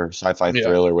thriller, sci-fi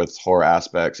thriller with horror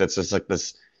aspects. It's just like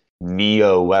this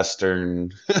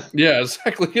neo-western, Yeah,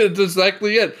 exactly. It's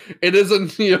exactly it. It is a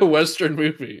neo-western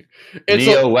movie. It's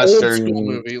an old school neo-western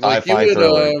movie. Like you sci-fi would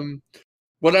thriller.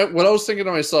 what I was thinking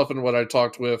to myself and what I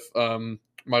talked with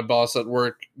my boss at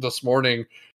work this morning,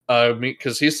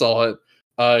 because he saw it,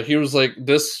 he was like,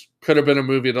 this could have been a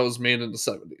movie that was made in the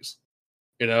 70s.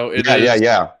 You know, it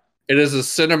is a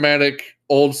cinematic,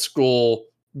 old school,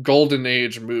 golden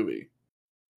age movie.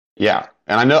 Yeah,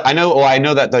 and I know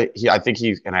that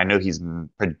I know he's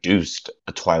produced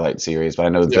a Twilight series, but I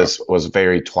know this was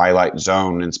very Twilight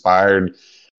Zone inspired.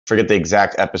 Forget the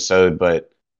exact episode, but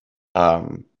yeah,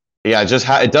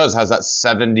 it does has that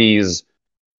 70s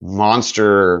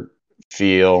monster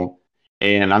feel,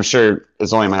 and I'm sure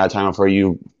it's only a matter of time before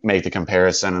you make the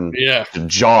comparison to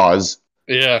Jaws.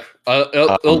 Yeah,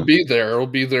 it'll be there. It'll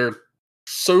be there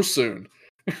so soon.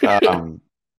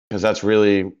 Because that's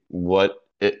really what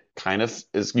it kind of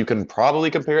is. You can probably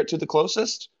compare it to the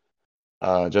closest.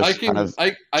 I already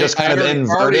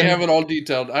have it all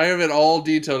detailed. I have it all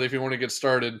detailed if you want to get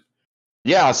started.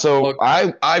 Yeah, so Look,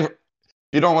 if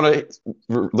you don't want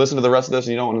to listen to the rest of this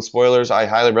and you don't want spoilers, I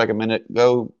highly recommend it.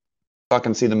 Go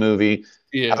fucking see the movie, have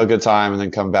yeah. a good time, and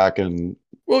then come back and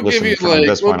listen from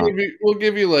this point on. We'll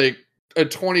give you like a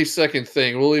 20-second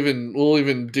thing. We'll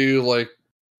even do like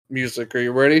music. Are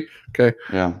you ready? Okay.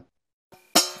 Yeah.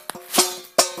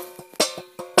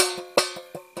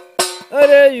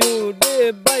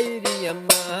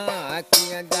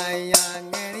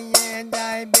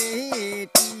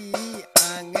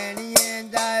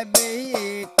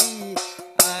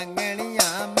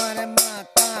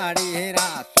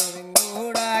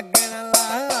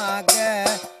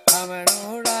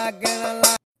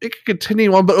 It could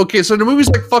continue on, but okay, so the movie's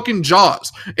like fucking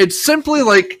Jaws. It's simply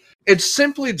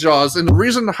Jaws, and the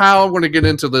reason how I'm going to get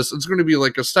into this, it's going to be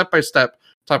like a step-by-step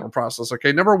type of process.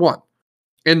 Okay, number one,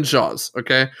 in Jaws,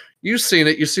 okay, you've seen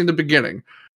it, you've seen the beginning.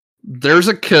 There's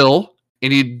a kill,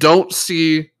 and you don't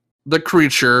see the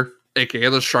creature, aka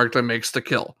the shark that makes the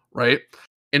kill, right?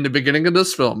 In the beginning of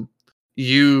this film,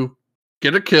 you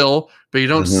get a kill, but you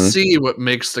don't see what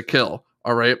makes the kill,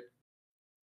 all right?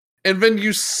 And then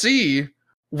you see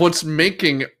what's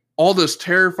making all this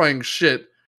terrifying shit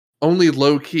only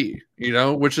low key,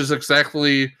 which is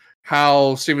exactly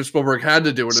how Steven Spielberg had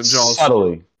to do it in Jaws.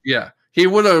 Subtly. Yeah. He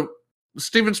would have,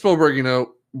 Steven Spielberg,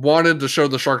 wanted to show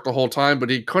the shark the whole time, but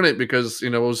he couldn't because, it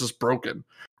was just broken,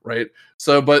 right?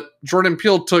 So, but Jordan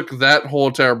Peele took that whole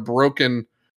entire broken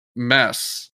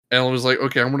mess and was like,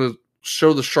 okay, I'm going to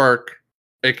show the shark,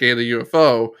 aka the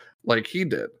UFO, like he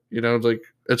did, like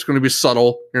it's going to be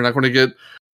subtle. You're not going to get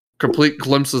complete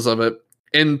glimpses of it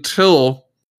until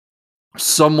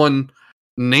someone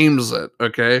names it,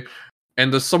 okay?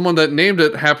 And the someone that named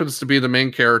it happens to be the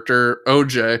main character,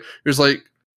 OJ, who's like,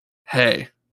 hey,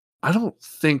 I don't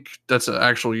think that's an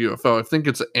actual UFO. I think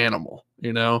it's an animal,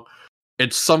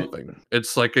 It's something.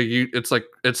 It's like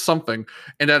it's something.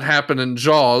 And that happened in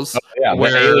Jaws. Yeah,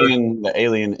 where the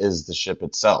alien is the ship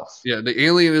itself. Yeah, the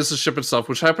alien is the ship itself,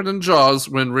 which happened in Jaws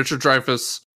when Richard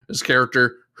Dreyfuss, his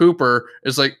character, Hooper,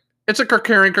 is like, it's a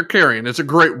Carcarian. It's a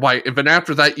great white. And then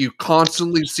after that, you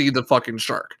constantly see the fucking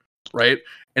shark, right?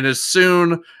 And as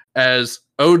soon as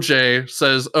OJ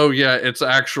says, oh yeah, it's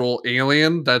actual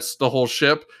alien, that's the whole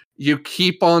ship, you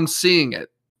keep on seeing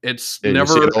it. It's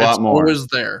always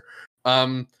there.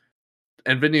 And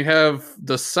then you have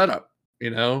the setup,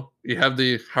 you have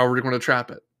the, how are we going to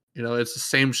trap it? It's the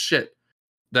same shit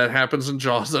that happens in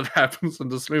Jaws that happens in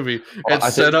this movie.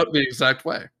 It's set up the exact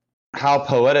way. How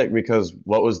poetic, because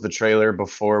what was the trailer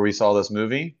before we saw this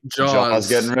movie? Jaws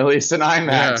getting released in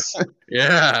IMAX.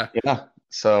 Yeah. Yeah.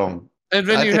 So, and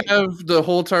then you have the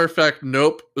whole entire fact.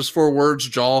 Nope is 4 words.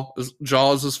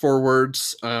 Jaws is 4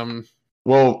 words.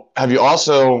 Well, have you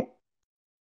also?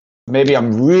 Maybe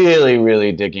I'm really,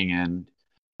 really digging in,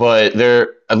 but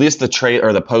there, at least the trailer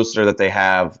or the poster that they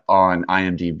have on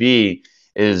IMDb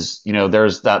is,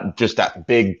 there's that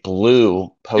big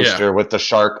blue poster with the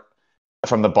shark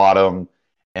from the bottom,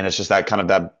 and it's just that kind of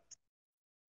that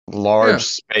large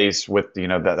space with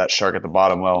that shark at the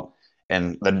bottom. Well,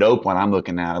 and the Nope one I'm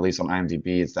looking at least on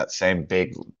IMDb, it's that same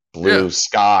big blue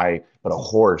sky, but a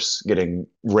horse getting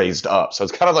raised up. So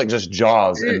it's kind of like just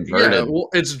Jaws inverted. Yeah, well,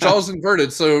 it's Jaws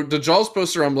inverted. So the Jaws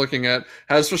poster I'm looking at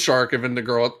has the shark and then the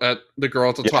girl at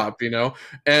the top,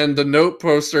 and the Nope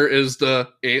poster is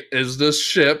this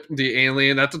ship, the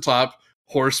alien at the top,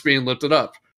 horse being lifted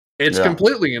up. It's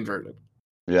completely inverted.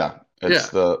 Yeah,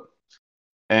 it's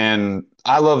and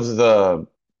I love the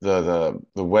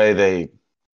way they.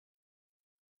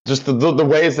 Just the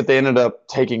ways that they ended up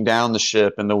taking down the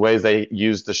ship and the ways they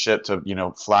used the ship to,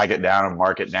 flag it down and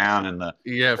mark it down. And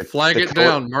flag it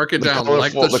down, mark it down,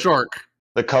 like the shark.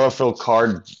 The colorful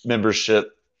card membership,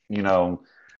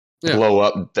 blow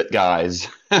up the guys.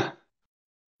 But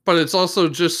it's also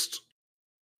just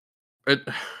the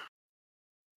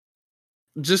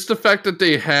fact that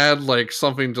they had like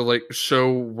something to like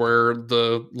show where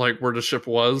the ship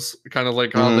was, kind of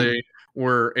like how they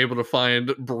were able to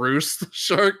find Bruce the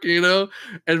shark, and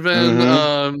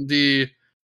then the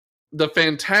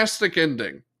fantastic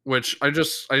ending, which I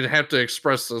have to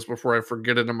express this before I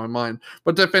forget it in my mind,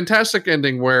 but the fantastic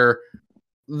ending where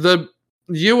the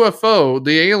UFO,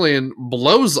 the alien,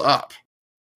 blows up.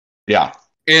 Yeah.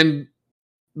 In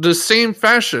the same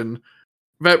fashion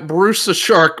that Bruce the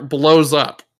shark blows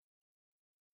up.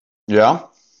 Yeah.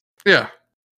 Yeah.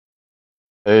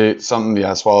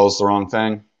 Something swallows the wrong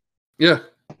thing. Yeah.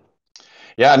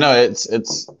 Yeah, no, it's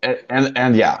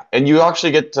and you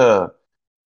actually get to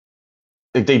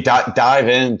they dive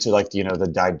into like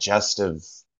the digestive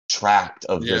tract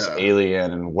of this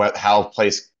alien and how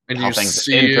and how you things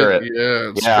see enter it. it. Yeah,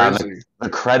 it's Yeah, and crazy. the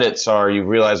credits are, you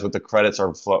realize what the credits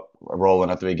are rolling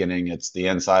at the beginning. It's the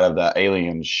inside of that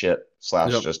alien ship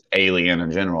slash Yep. just alien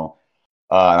in general.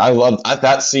 And I loved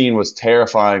that scene was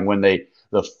terrifying when the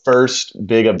first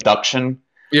big abduction,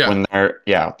 Yeah. when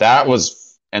that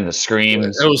was, and the It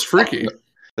screams, was freaky.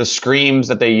 the screams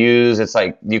that they use, it's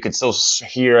like you could still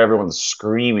hear everyone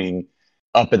screaming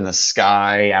up in the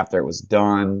sky after it was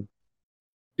done.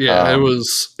 Yeah, Um,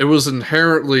 it was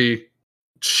inherently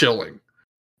chilling.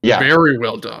 yeah, Very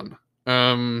well done.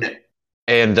 Um,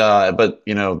 and but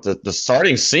the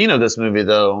starting scene of this movie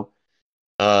though,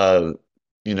 uh,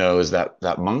 is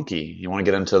that monkey. You want to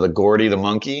get into the Gordy the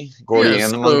monkey, Gordy yeah,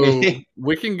 and the so monkey?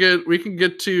 we can get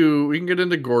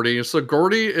into Gordy. So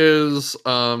Gordy is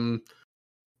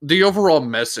the overall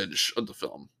message of the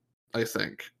film, I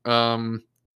think. And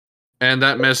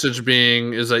that message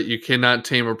being is that you cannot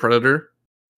tame a predator.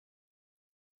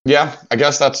 Yeah, I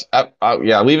guess that's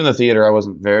yeah. Leaving the theater, I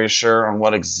wasn't very sure on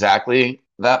what exactly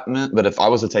that meant, but if I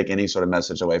was to take any sort of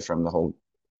message away from the whole,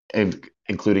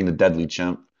 including the deadly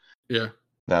chimp, Yeah.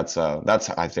 that's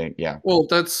I think, yeah, Well,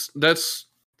 that's gave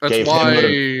him why.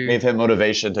 gave him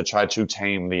motivation to try to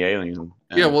tame the alien.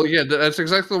 Yeah, And well, yeah, that's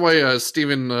exactly why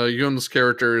Stephen Yeun's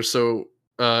character is so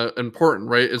important,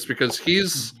 right? It's because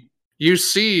you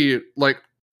see, like,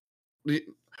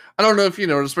 I don't know if you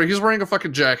noticed, but he's wearing a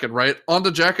fucking jacket, right? On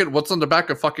the jacket, what's on the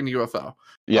back? A fucking UFO.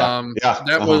 yeah, yeah,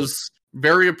 That was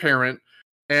very apparent,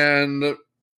 and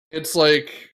it's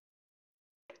like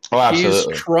oh, he's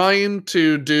absolutely. trying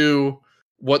to do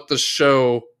what the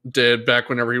show did back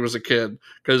whenever he was a kid,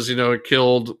 because it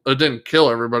didn't kill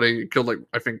everybody. It killed, like,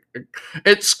 I think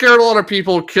it scared a lot of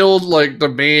people, killed like the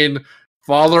main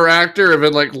father actor, and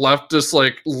then like left this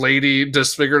like lady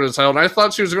disfigured as hell. And I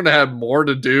thought she was going to have more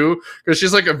to do, because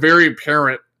she's like a very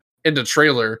parent in the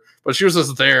trailer, but she was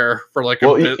just there for like a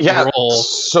Well, bit yeah. role.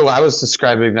 So I was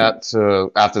describing that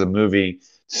to after the movie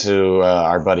to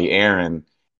our buddy Aaron,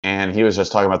 and he was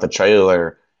just talking about the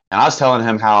trailer, and I was telling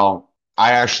him how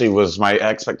I actually was my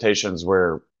expectations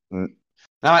were not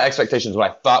my expectations. What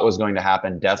I thought was going to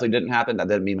happen definitely didn't happen. That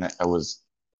didn't mean that I was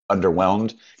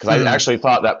underwhelmed, because I Mhm. actually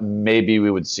thought that maybe we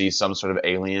would see some sort of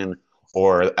alien,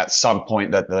 or at some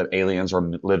point that the aliens were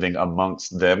living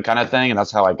amongst them, kind of thing. And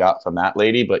that's how I got from that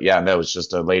lady. But yeah, no, it's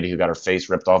just a lady who got her face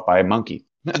ripped off by a monkey.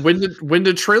 When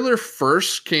the trailer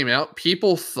first came out,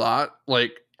 people thought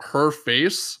like her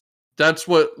face, that's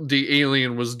what the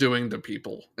alien was doing to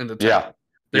people in the town. Yeah,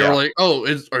 They were yeah, like, "Oh,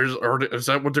 is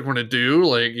that what they're going to do?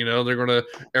 Like,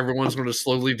 everyone's going to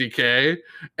slowly decay."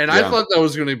 And I yeah. thought that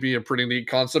was going to be a pretty neat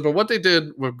concept. But what they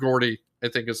did with Gordy, I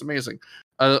think, is amazing.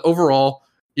 Overall,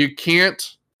 you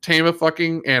can't tame a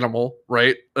fucking animal,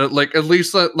 right? Like, at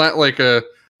least not like a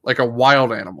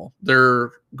wild animal.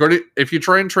 They're going to, if you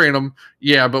try and train them,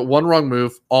 yeah, but one wrong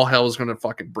move, all hell is going to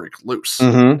fucking break loose,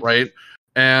 Mm-hmm. right?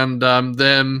 And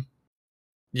then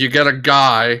you get a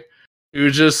guy who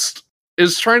just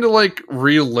is trying to like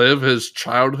relive his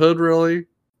childhood, really,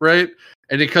 right?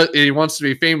 And he wants to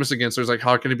be famous again. So he's like,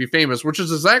 how can he be famous? Which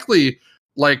is exactly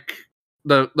like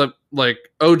the like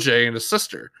OJ and his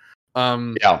sister.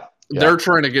 Yeah, They're yeah.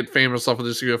 trying to get famous off of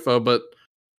this UFO, but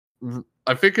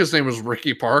I think his name was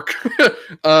Ricky Park.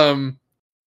 um,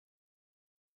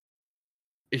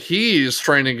 he's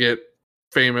trying to get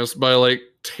famous by like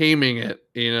taming it,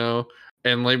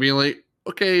 and like being like,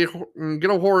 okay, get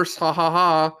a horse, ha ha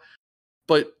ha.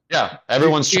 But Yeah, you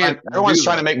everyone's can't everyone's do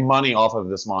trying to that. make money off of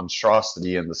this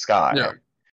monstrosity in the sky, Yeah,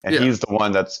 and yeah. he's the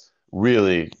one that's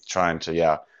really trying to,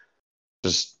 yeah,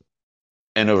 just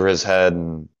in over his head,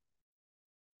 and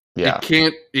yeah,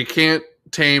 You can't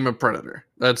tame a predator.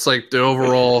 That's like the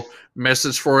overall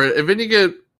message for it. And then you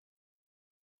get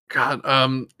God,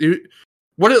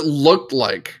 what it looked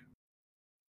like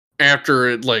after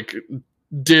it like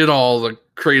did all the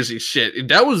crazy shit.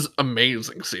 That was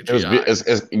amazing it was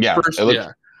CGI. yeah, it First, looked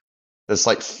yeah, this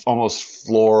like almost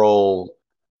floral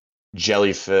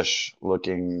jellyfish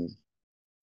looking.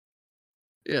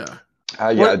 yeah.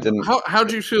 Yeah, it didn't. How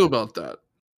do you feel about that?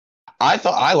 I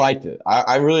thought I liked it.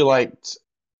 I really liked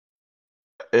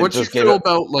it. What you Just gave feel it.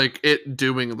 about like it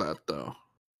doing that though?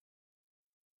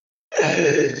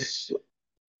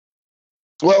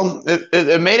 Well,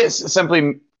 it made it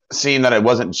simply seem that it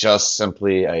wasn't just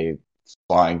simply a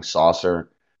flying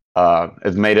saucer.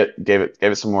 It made it gave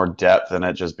it some more depth than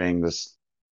it just being this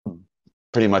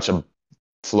pretty much a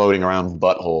floating around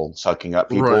butthole sucking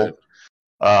up Right. people.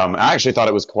 I actually thought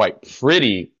it was quite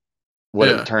pretty what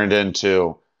it Yeah. turned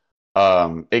into.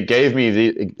 It gave me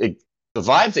the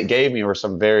vibes it gave me were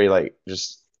some very like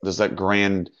just that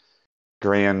grand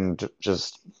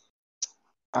just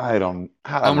I don't.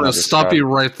 I'm going to stop you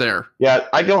right there. Yeah,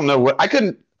 I don't know what I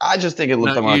couldn't. I just think it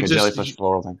looked No, like a jellyfish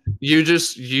floral thing. You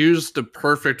just used the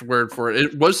perfect word for it.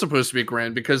 It was supposed to be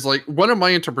grand because, like, one of my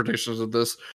interpretations of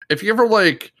this, if you ever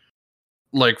like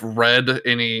read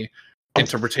any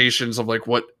interpretations of like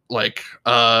what like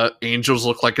angels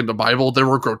look like in the Bible, they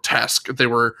were grotesque, they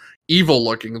were evil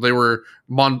looking, they were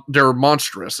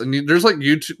monstrous, and there's like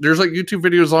YouTube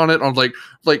videos on it on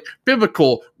like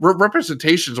biblical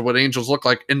representations of what angels look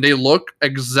like, and they look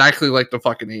exactly like the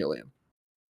fucking alien.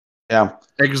 Yeah,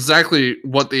 exactly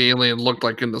what the alien looked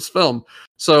like in this film.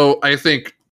 So I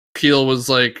think Peele was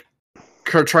like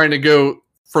trying to go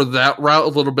for that route a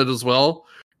little bit as well.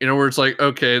 You know, where it's like,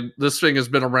 okay, this thing has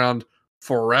been around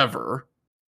forever.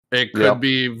 It could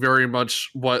be very much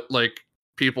what like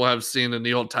people have seen in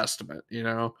the Old Testament. You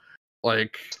know,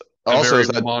 like also a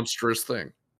very monstrous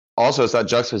thing. Also, it's that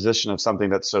juxtaposition of something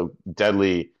that's so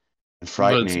deadly and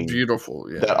frightening. That's beautiful.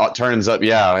 Yeah. That turns up,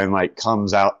 and like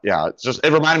comes out. Yeah, it's just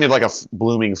it reminded me of like a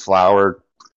blooming flower.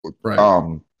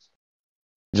 Right.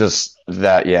 Just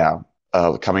that. Yeah.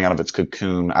 Coming out of its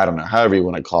cocoon. I don't know, however you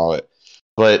want to call it,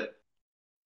 but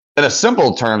in a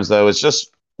simple terms, though, it's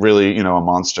just really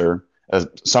a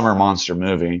summer monster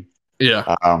movie.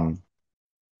 Yeah.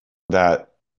 That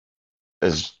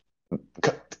is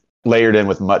layered in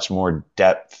with much more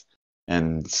depth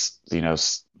and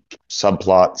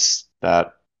subplots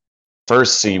that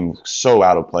first seem so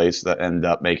out of place that end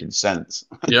up making sense.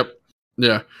 Yep.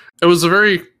 Yeah. It was a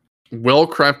very well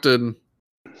crafted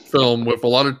film with a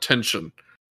lot of tension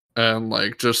and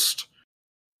like just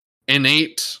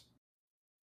innate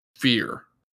fear,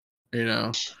 you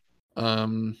know.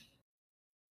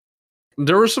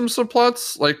 There were some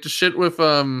subplots like the shit with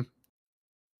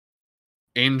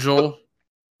Angel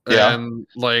and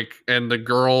the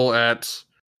girl at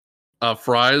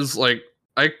Fry's. Like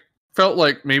I felt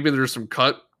like maybe there's some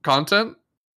cut content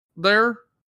there.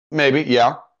 Maybe,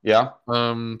 yeah.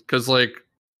 Because like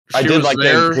I did like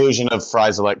the inclusion of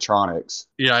Fry's Electronics.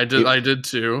 Yeah, I did. I did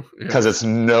too. Because it's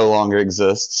no longer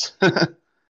exists.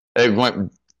 It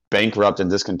went bankrupt and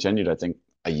discontinued, I think,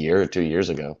 a year or 2 years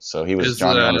ago. So he was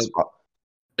Johnny on the spot.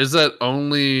 Is that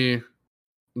only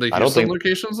the Houston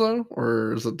locations though,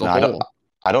 or is it the whole?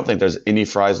 I don't think there's any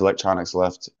Fry's Electronics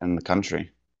left in the country.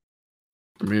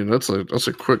 I mean, that's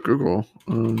a quick Google.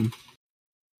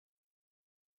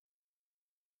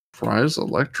 Fry's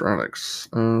Electronics.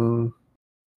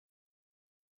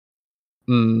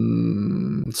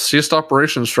 Ceased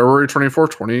operations February 24,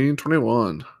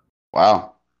 2021.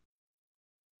 Wow.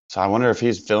 So I wonder if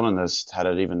he's filming this. Had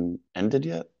it even ended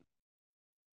yet?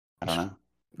 I don't know.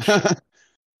 That's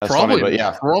probably, funny, but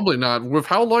yeah, probably not. With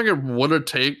how long it would have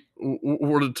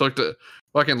took to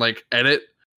fucking like edit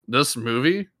this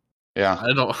movie. Yeah,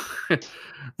 I don't.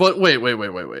 But wait.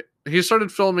 He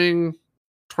started filming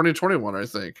 2021, I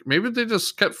think. Maybe they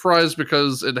just kept Fry's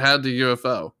because it had the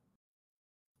UFO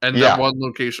and that one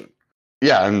location.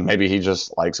 Yeah, and maybe he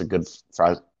just likes the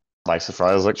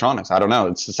Fry's Electronics. I don't know.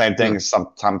 It's the same thing as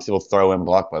sometimes people throw in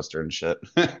Blockbuster and shit.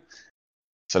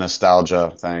 It's a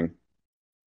nostalgia thing.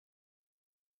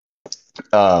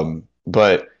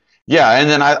 But yeah, and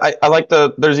then I like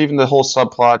there's even the whole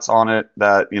subplots on it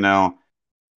that,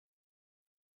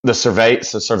 the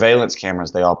surveillance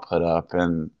cameras they all put up,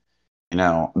 and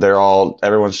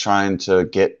everyone's trying to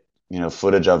get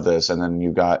footage of this, and then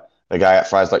you got the guy at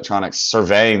Fry's Electronics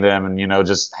surveying them and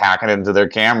just hacking into their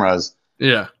cameras.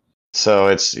 Yeah. So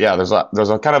it's there's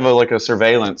a kind of like a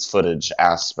surveillance footage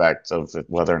aspect of it,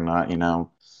 whether or not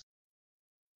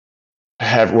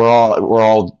we're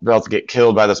all about to get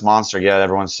killed by this monster. Yeah,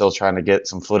 everyone's still trying to get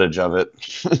some footage of it.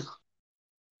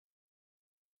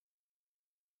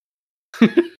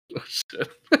 Oh, shit.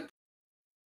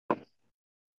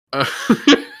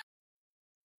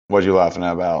 What are you laughing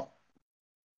about?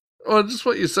 Well, just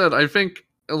what you said. I think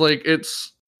like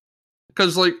it's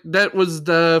because like that was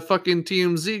the fucking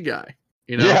TMZ guy.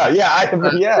 Yeah,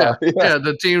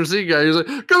 the TMZ guy. He's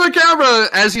like, "Come the camera!"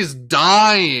 as he's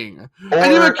dying. I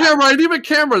need a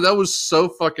camera. That was so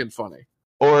fucking funny.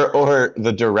 Or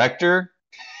the director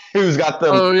who's got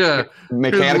the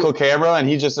mechanical camera, and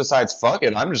he just decides, "Fuck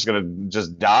it, I'm just gonna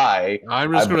die.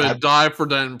 I'm just gonna die for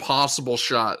that impossible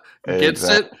shot." Gets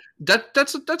it?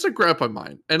 That's a grab of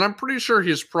mine, and I'm pretty sure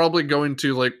he's probably going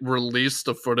to like release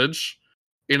the footage,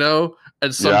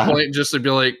 at some point, just to be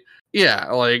like.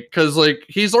 Yeah, like, because, like,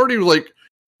 he's already, like,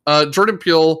 Jordan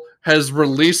Peele has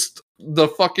released the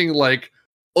fucking, like,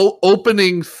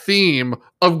 opening theme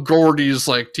of Gordy's,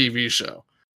 like, TV show.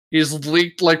 He's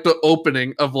leaked, like, the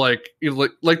opening of, like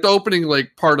the opening,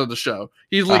 like, part of the show.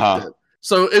 He leaked it.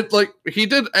 So, it, like, he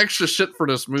did extra shit for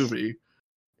this movie,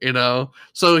 you know?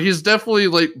 So he's definitely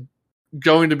like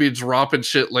going to be dropping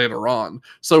shit later on.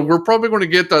 So we're probably going to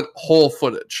get that whole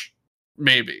footage.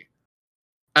 Maybe.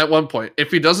 At one point.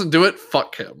 If he doesn't do it,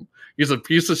 fuck him. He's a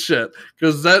piece of shit.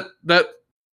 Because that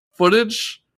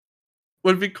footage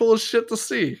would be cool as shit to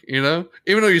see, you know?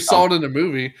 Even though you saw it in a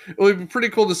movie, it would be pretty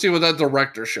cool to see what that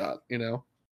director shot, you know?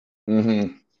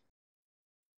 Mm-hmm.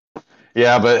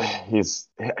 Yeah, but he's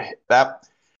that.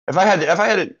 If I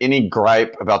had any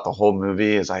gripe about the whole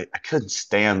movie, is I couldn't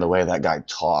stand the way that guy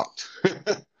talked.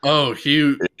 Oh,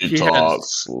 He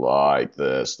talks like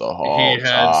this the whole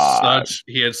time.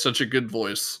 he had such a good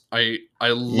voice. I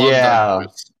love that Yeah,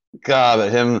 voice.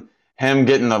 God, him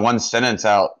getting the one sentence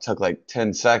out took like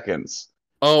 10 seconds.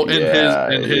 Oh, Yeah,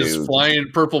 in his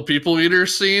flying purple people eater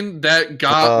scene, that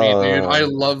got me, dude. I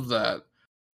love that.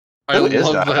 I Who is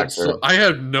love that that. actor? So I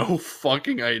have no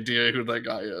fucking idea who that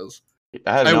guy is.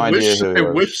 I had no idea who he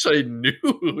was. I wish I knew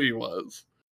who he was.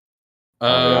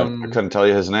 Yeah, I couldn't tell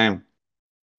you his name.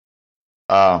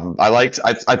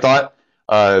 I thought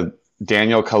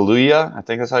Daniel Kaluuya, I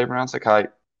think that's how you pronounce it.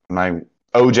 My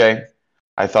OJ,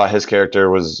 I thought his character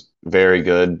was very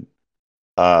good.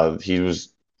 He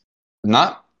was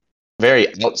not very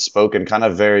outspoken, kind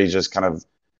of a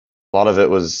lot of it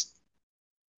was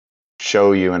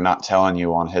show you and not telling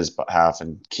you on his behalf.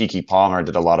 And Keke Palmer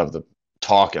did a lot of the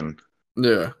talking.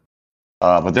 Yeah.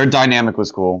 But their dynamic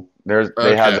was cool.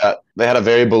 They had a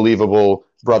very believable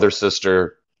brother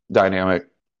sister dynamic.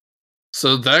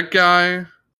 So that guy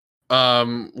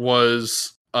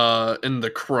was in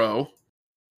The Crow.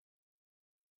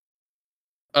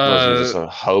 Was he just a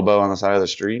hobo on the side of the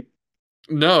street?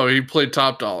 No, he played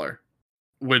Top Dollar,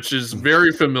 which is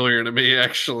very familiar to me,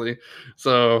 actually.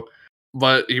 So,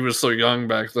 but he was so young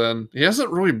back then. He hasn't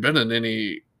really been in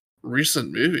any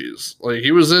recent movies. Like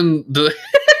he was in the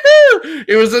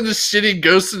he was in the shitty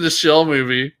Ghost in the Shell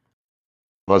movie.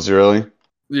 Was he really?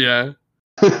 Yeah.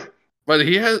 But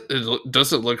it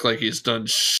doesn't look like he's done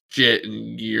shit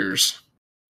in years.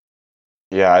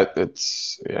 Yeah,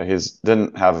 he's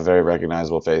didn't have a very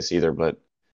recognizable face either, but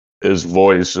his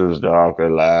voice is dark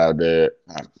and loud.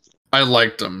 I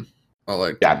liked him.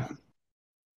 Him.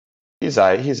 He's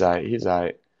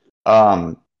aight.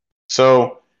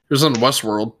 So he was in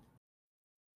Westworld.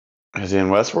 Is he in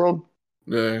Westworld?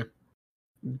 Yeah.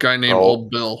 Guy named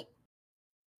Old Bill.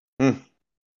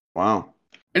 Wow.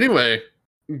 Anyway,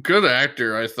 good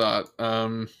actor, I thought.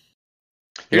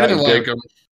 He didn't like him.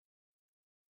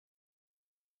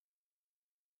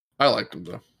 I liked him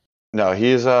though. No,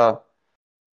 he's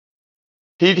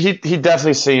he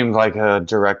definitely seemed like a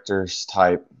director's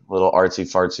type, little artsy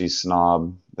fartsy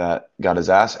snob that got his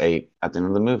ass ate at the end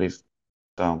of the movie.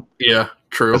 So yeah,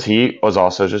 true. Because he was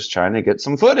also just trying to get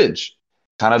some footage,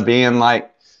 kind of being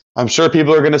like, I'm sure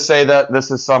people are going to say that this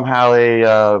is somehow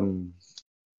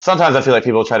sometimes I feel like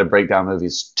people try to break down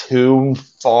movies too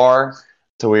far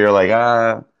to where you're like,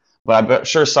 but I'm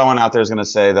sure someone out there is going to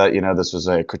say that, this was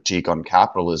a critique on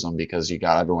capitalism because you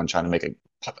got everyone trying to make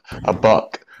a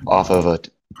buck off of a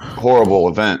horrible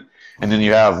event. And then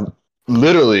you have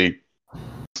literally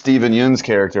Steven Yeun's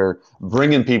character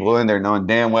bringing people in there knowing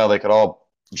damn well they could all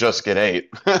just get ate,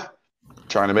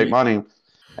 trying to make money.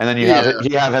 And then you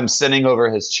have him sending over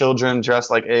his children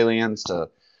dressed like aliens to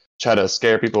try to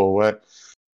scare people away.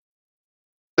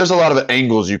 There's a lot of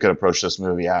angles you could approach this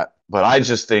movie at, but I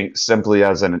just think simply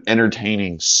as an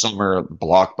entertaining summer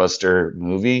blockbuster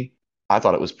movie, I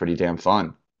thought it was pretty damn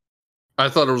fun. I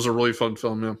thought it was a really fun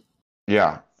film,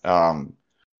 yeah. I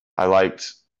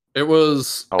liked it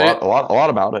was a lot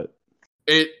about it.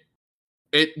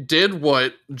 It did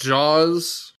what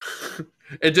Jaws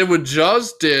it did what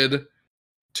Jaws did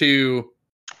to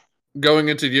going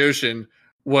into the ocean,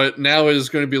 what now is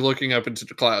going to be looking up into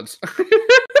the clouds.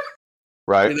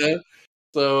 Right.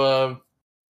 So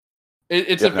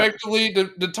it's effectively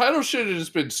the title should have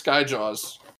just been Sky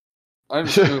Jaws. I'm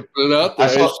just gonna put it out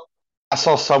there. I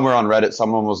saw somewhere on Reddit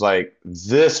someone was like,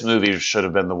 this movie should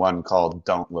have been the one called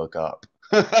Don't Look Up.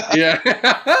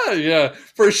 yeah,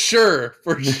 for sure,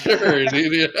 dude,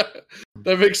 yeah.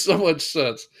 That makes so much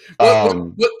sense.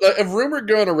 A rumor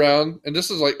going around, and this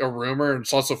is like a rumor, and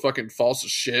it's also fucking false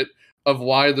as shit, of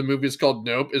why the movie is called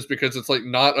Nope is because it's like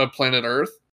not a planet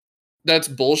Earth. That's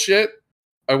bullshit.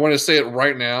 I want to say it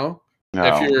right now. No,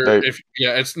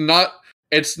 it's not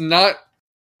an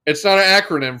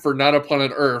acronym for not a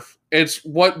planet Earth. It's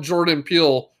what Jordan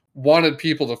Peele wanted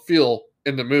people to feel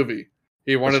in the movie.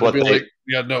 He wanted to be like,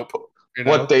 yeah, nope.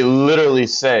 What they literally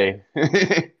say.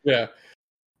 Yeah.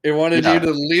 He wanted you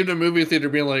to leave the movie theater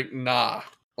being like, nah.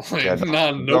 Like,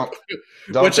 nope.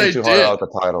 Don't think too hard about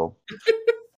the title.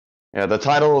 Yeah, the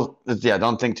title.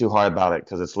 Don't think too hard about it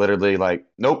because it's literally like,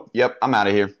 nope, yep, I'm out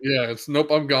of here. Yeah, it's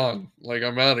nope, I'm gone. Like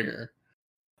I'm out of here.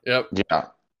 Yep. Yeah,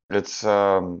 it's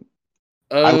Um.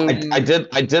 I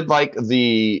did like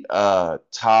the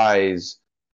ties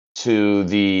to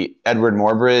the Edward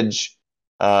Morbridge.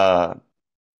 Uh,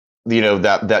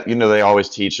 they always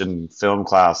teach in film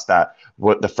class that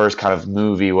what the first kind of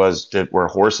movie was that were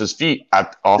horses' feet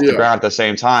off the Yeah. ground at the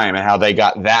same time, and how they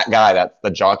got that guy, that's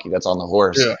the jockey that's on the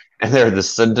horse, Yeah. and they're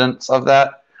descendants of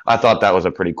that. I thought that was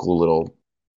a pretty cool little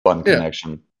fun Yeah.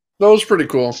 connection. That was pretty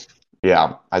cool.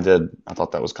 Yeah, I did. I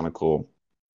thought that was kind of cool.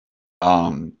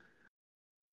 I'm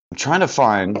trying to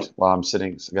find while I'm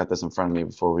sitting. I got this in front of me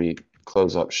before we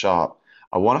close up shop.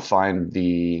 I want to find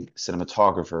the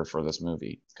cinematographer for this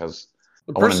movie because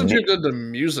The I want person to. who did the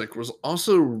music was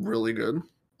also really good.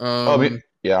 Oh, I mean,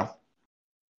 yeah.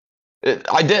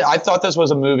 I did. I thought this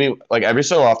was a movie. Like every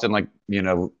so often, like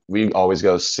we always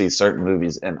go see certain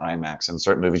movies in IMAX, and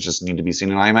certain movies just need to be seen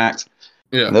in IMAX.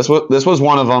 Yeah. And this was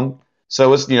one of them. So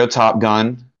was Top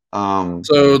Gun.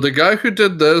 So the guy who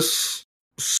did this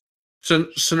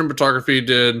cinematography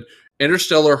did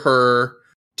Interstellar, Her,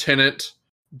 Tenet,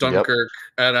 Dunkirk,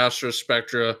 Ad Astra,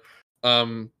 Spectra.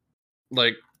 He's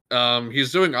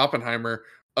doing Oppenheimer.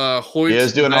 He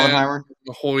is doing Oppenheimer.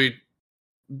 Hoyt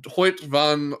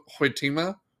van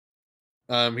Hoytema.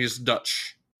 He's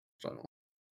Dutch. So,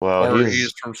 Well,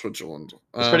 he's from Switzerland.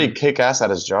 He's pretty kick-ass at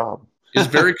his job. He's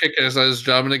very kick-ass at his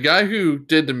job. And the guy who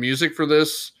did the music for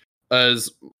this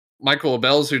is Michael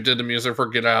Abels, who did the music for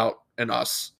Get Out and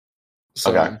Us.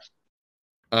 So, okay.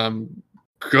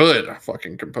 Good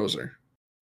fucking composer.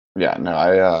 Yeah,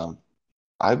 no,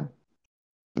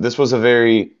 this was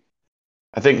I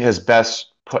think his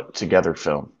best put together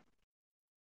film.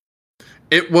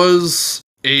 It was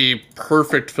a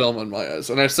perfect film in my eyes.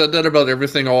 And I said that about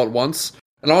Everything All at Once.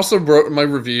 And I also wrote in my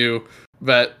review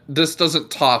that this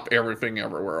doesn't top Everything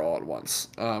Everywhere All at Once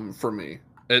for me.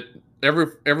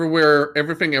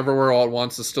 Everything Everywhere All at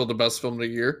Once is still the best film of the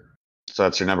year. So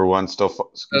that's your number one still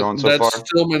going so far? That's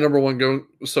still my number one going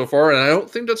so far, and I don't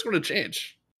think that's going to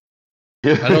change.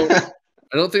 I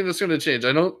don't think that's going to change.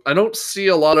 I don't see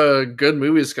a lot of good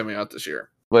movies coming out this year.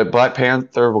 Wait, Black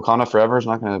Panther: Wakanda Forever is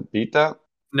not going to beat that?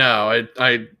 No,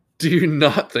 I do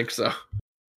not think so.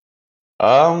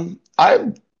 I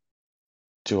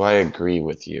agree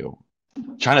with you.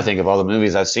 I'm trying to think of all the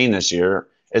movies I've seen this year.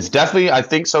 It's definitely, I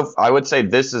think so. I would say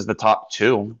this is the top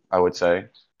two. I would say.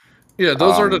 Yeah,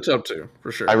 those are the top two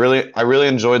for sure. I really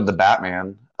enjoyed the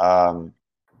Batman.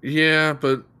 Yeah,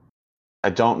 but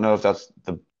I don't know if that's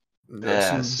the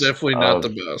best. That's definitely not the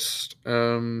best.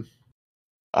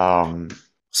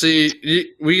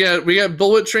 See, we got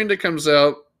Bullet Train that comes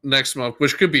out next month,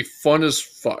 which could be fun as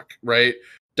fuck, right?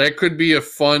 That could be a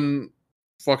fun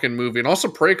fucking movie. And also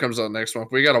Prey comes out next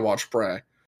month. We got to watch Prey.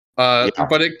 But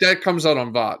that comes out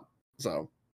on VOD. So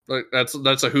that's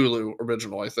a Hulu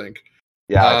original, I think.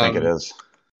 Yeah, I think it is.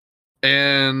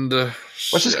 And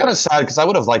which is kind of sad because I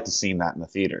would have liked to seen that in the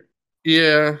theater.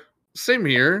 Yeah, same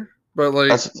here. But like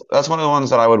that's one of the ones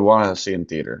that I would want to see in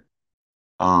theater.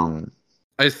 I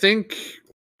think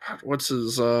what's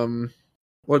his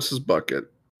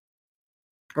bucket?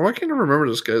 Oh, I can't remember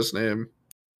this guy's name.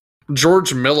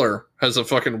 George Miller has a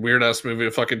fucking weird ass movie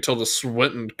of fucking Tilda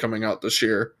Swinton coming out this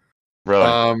year.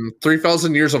 Really?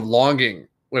 3,000 Years of Longing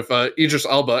with Idris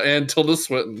Elba and Tilda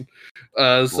Swinton.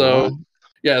 So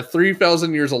yeah,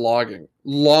 3,000 Years of longing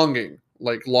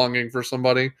for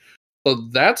somebody. So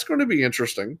that's going to be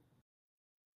interesting.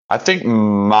 I think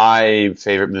my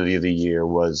favorite movie of the year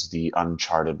was the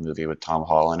Uncharted movie with Tom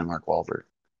Holland and Mark Wahlberg.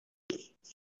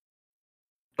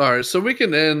 All right, so we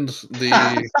can end the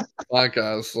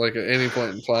podcast like at any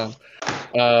point in time.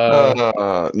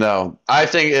 No, I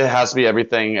think it has to be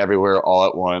Everything Everywhere All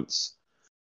at Once.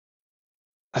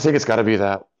 I think it's got to be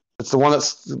that. It's the one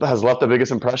that has left the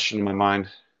biggest impression in my mind.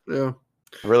 Yeah,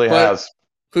 it really has.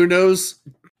 Who knows?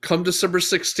 Come December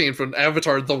 16th when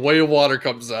Avatar: The Way of Water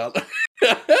comes out.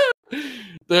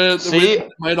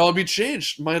 Might all be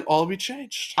changed.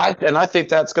 I think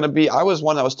that's going to be. I was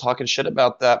one that was talking shit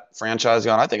about that franchise.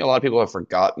 I think a lot of people have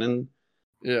forgotten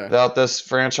about this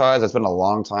franchise. It's been a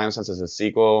long time since it's a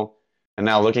sequel. And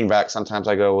now looking back, sometimes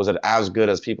I go, was it as good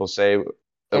as people say it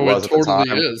was at the time? It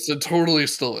totally is. It totally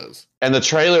still is. And the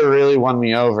trailer really won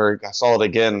me over. I saw it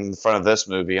again in front of this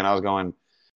movie, and I was going,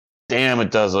 damn,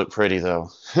 it does look pretty, though.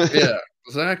 Yeah,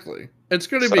 exactly. It's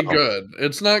going to be good.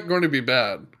 It's not going to be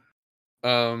bad.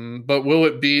 But will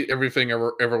it beat Everything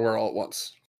Everywhere All at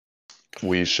Once?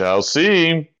 We shall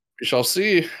see.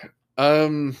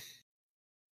 All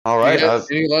right.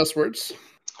 Any last words?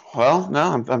 Well,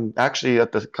 no, I'm actually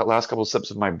at the last couple sips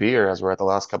of my beer as we're at the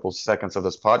last couple seconds of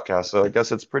this podcast. So I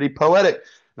guess it's pretty poetic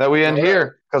that we end All right.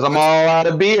 here because I'm That's all out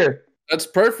of beer. that's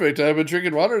perfect. I've been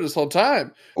drinking water this whole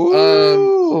time. Um,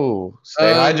 Ooh,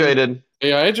 stay um, hydrated.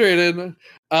 Stay hydrated.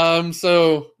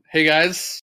 So hey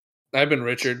guys, I've been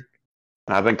Richard.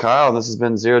 I've been Kyle, and this has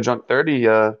been Zero Drunk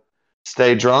 30.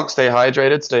 Stay drunk, stay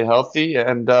hydrated, stay healthy,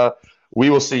 and we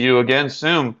will see you again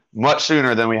soon, much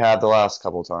sooner than we had the last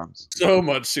couple times. So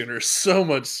much sooner. So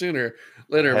much sooner.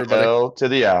 Later, everybody. Hell to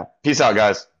the yeah. Peace out,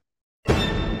 guys.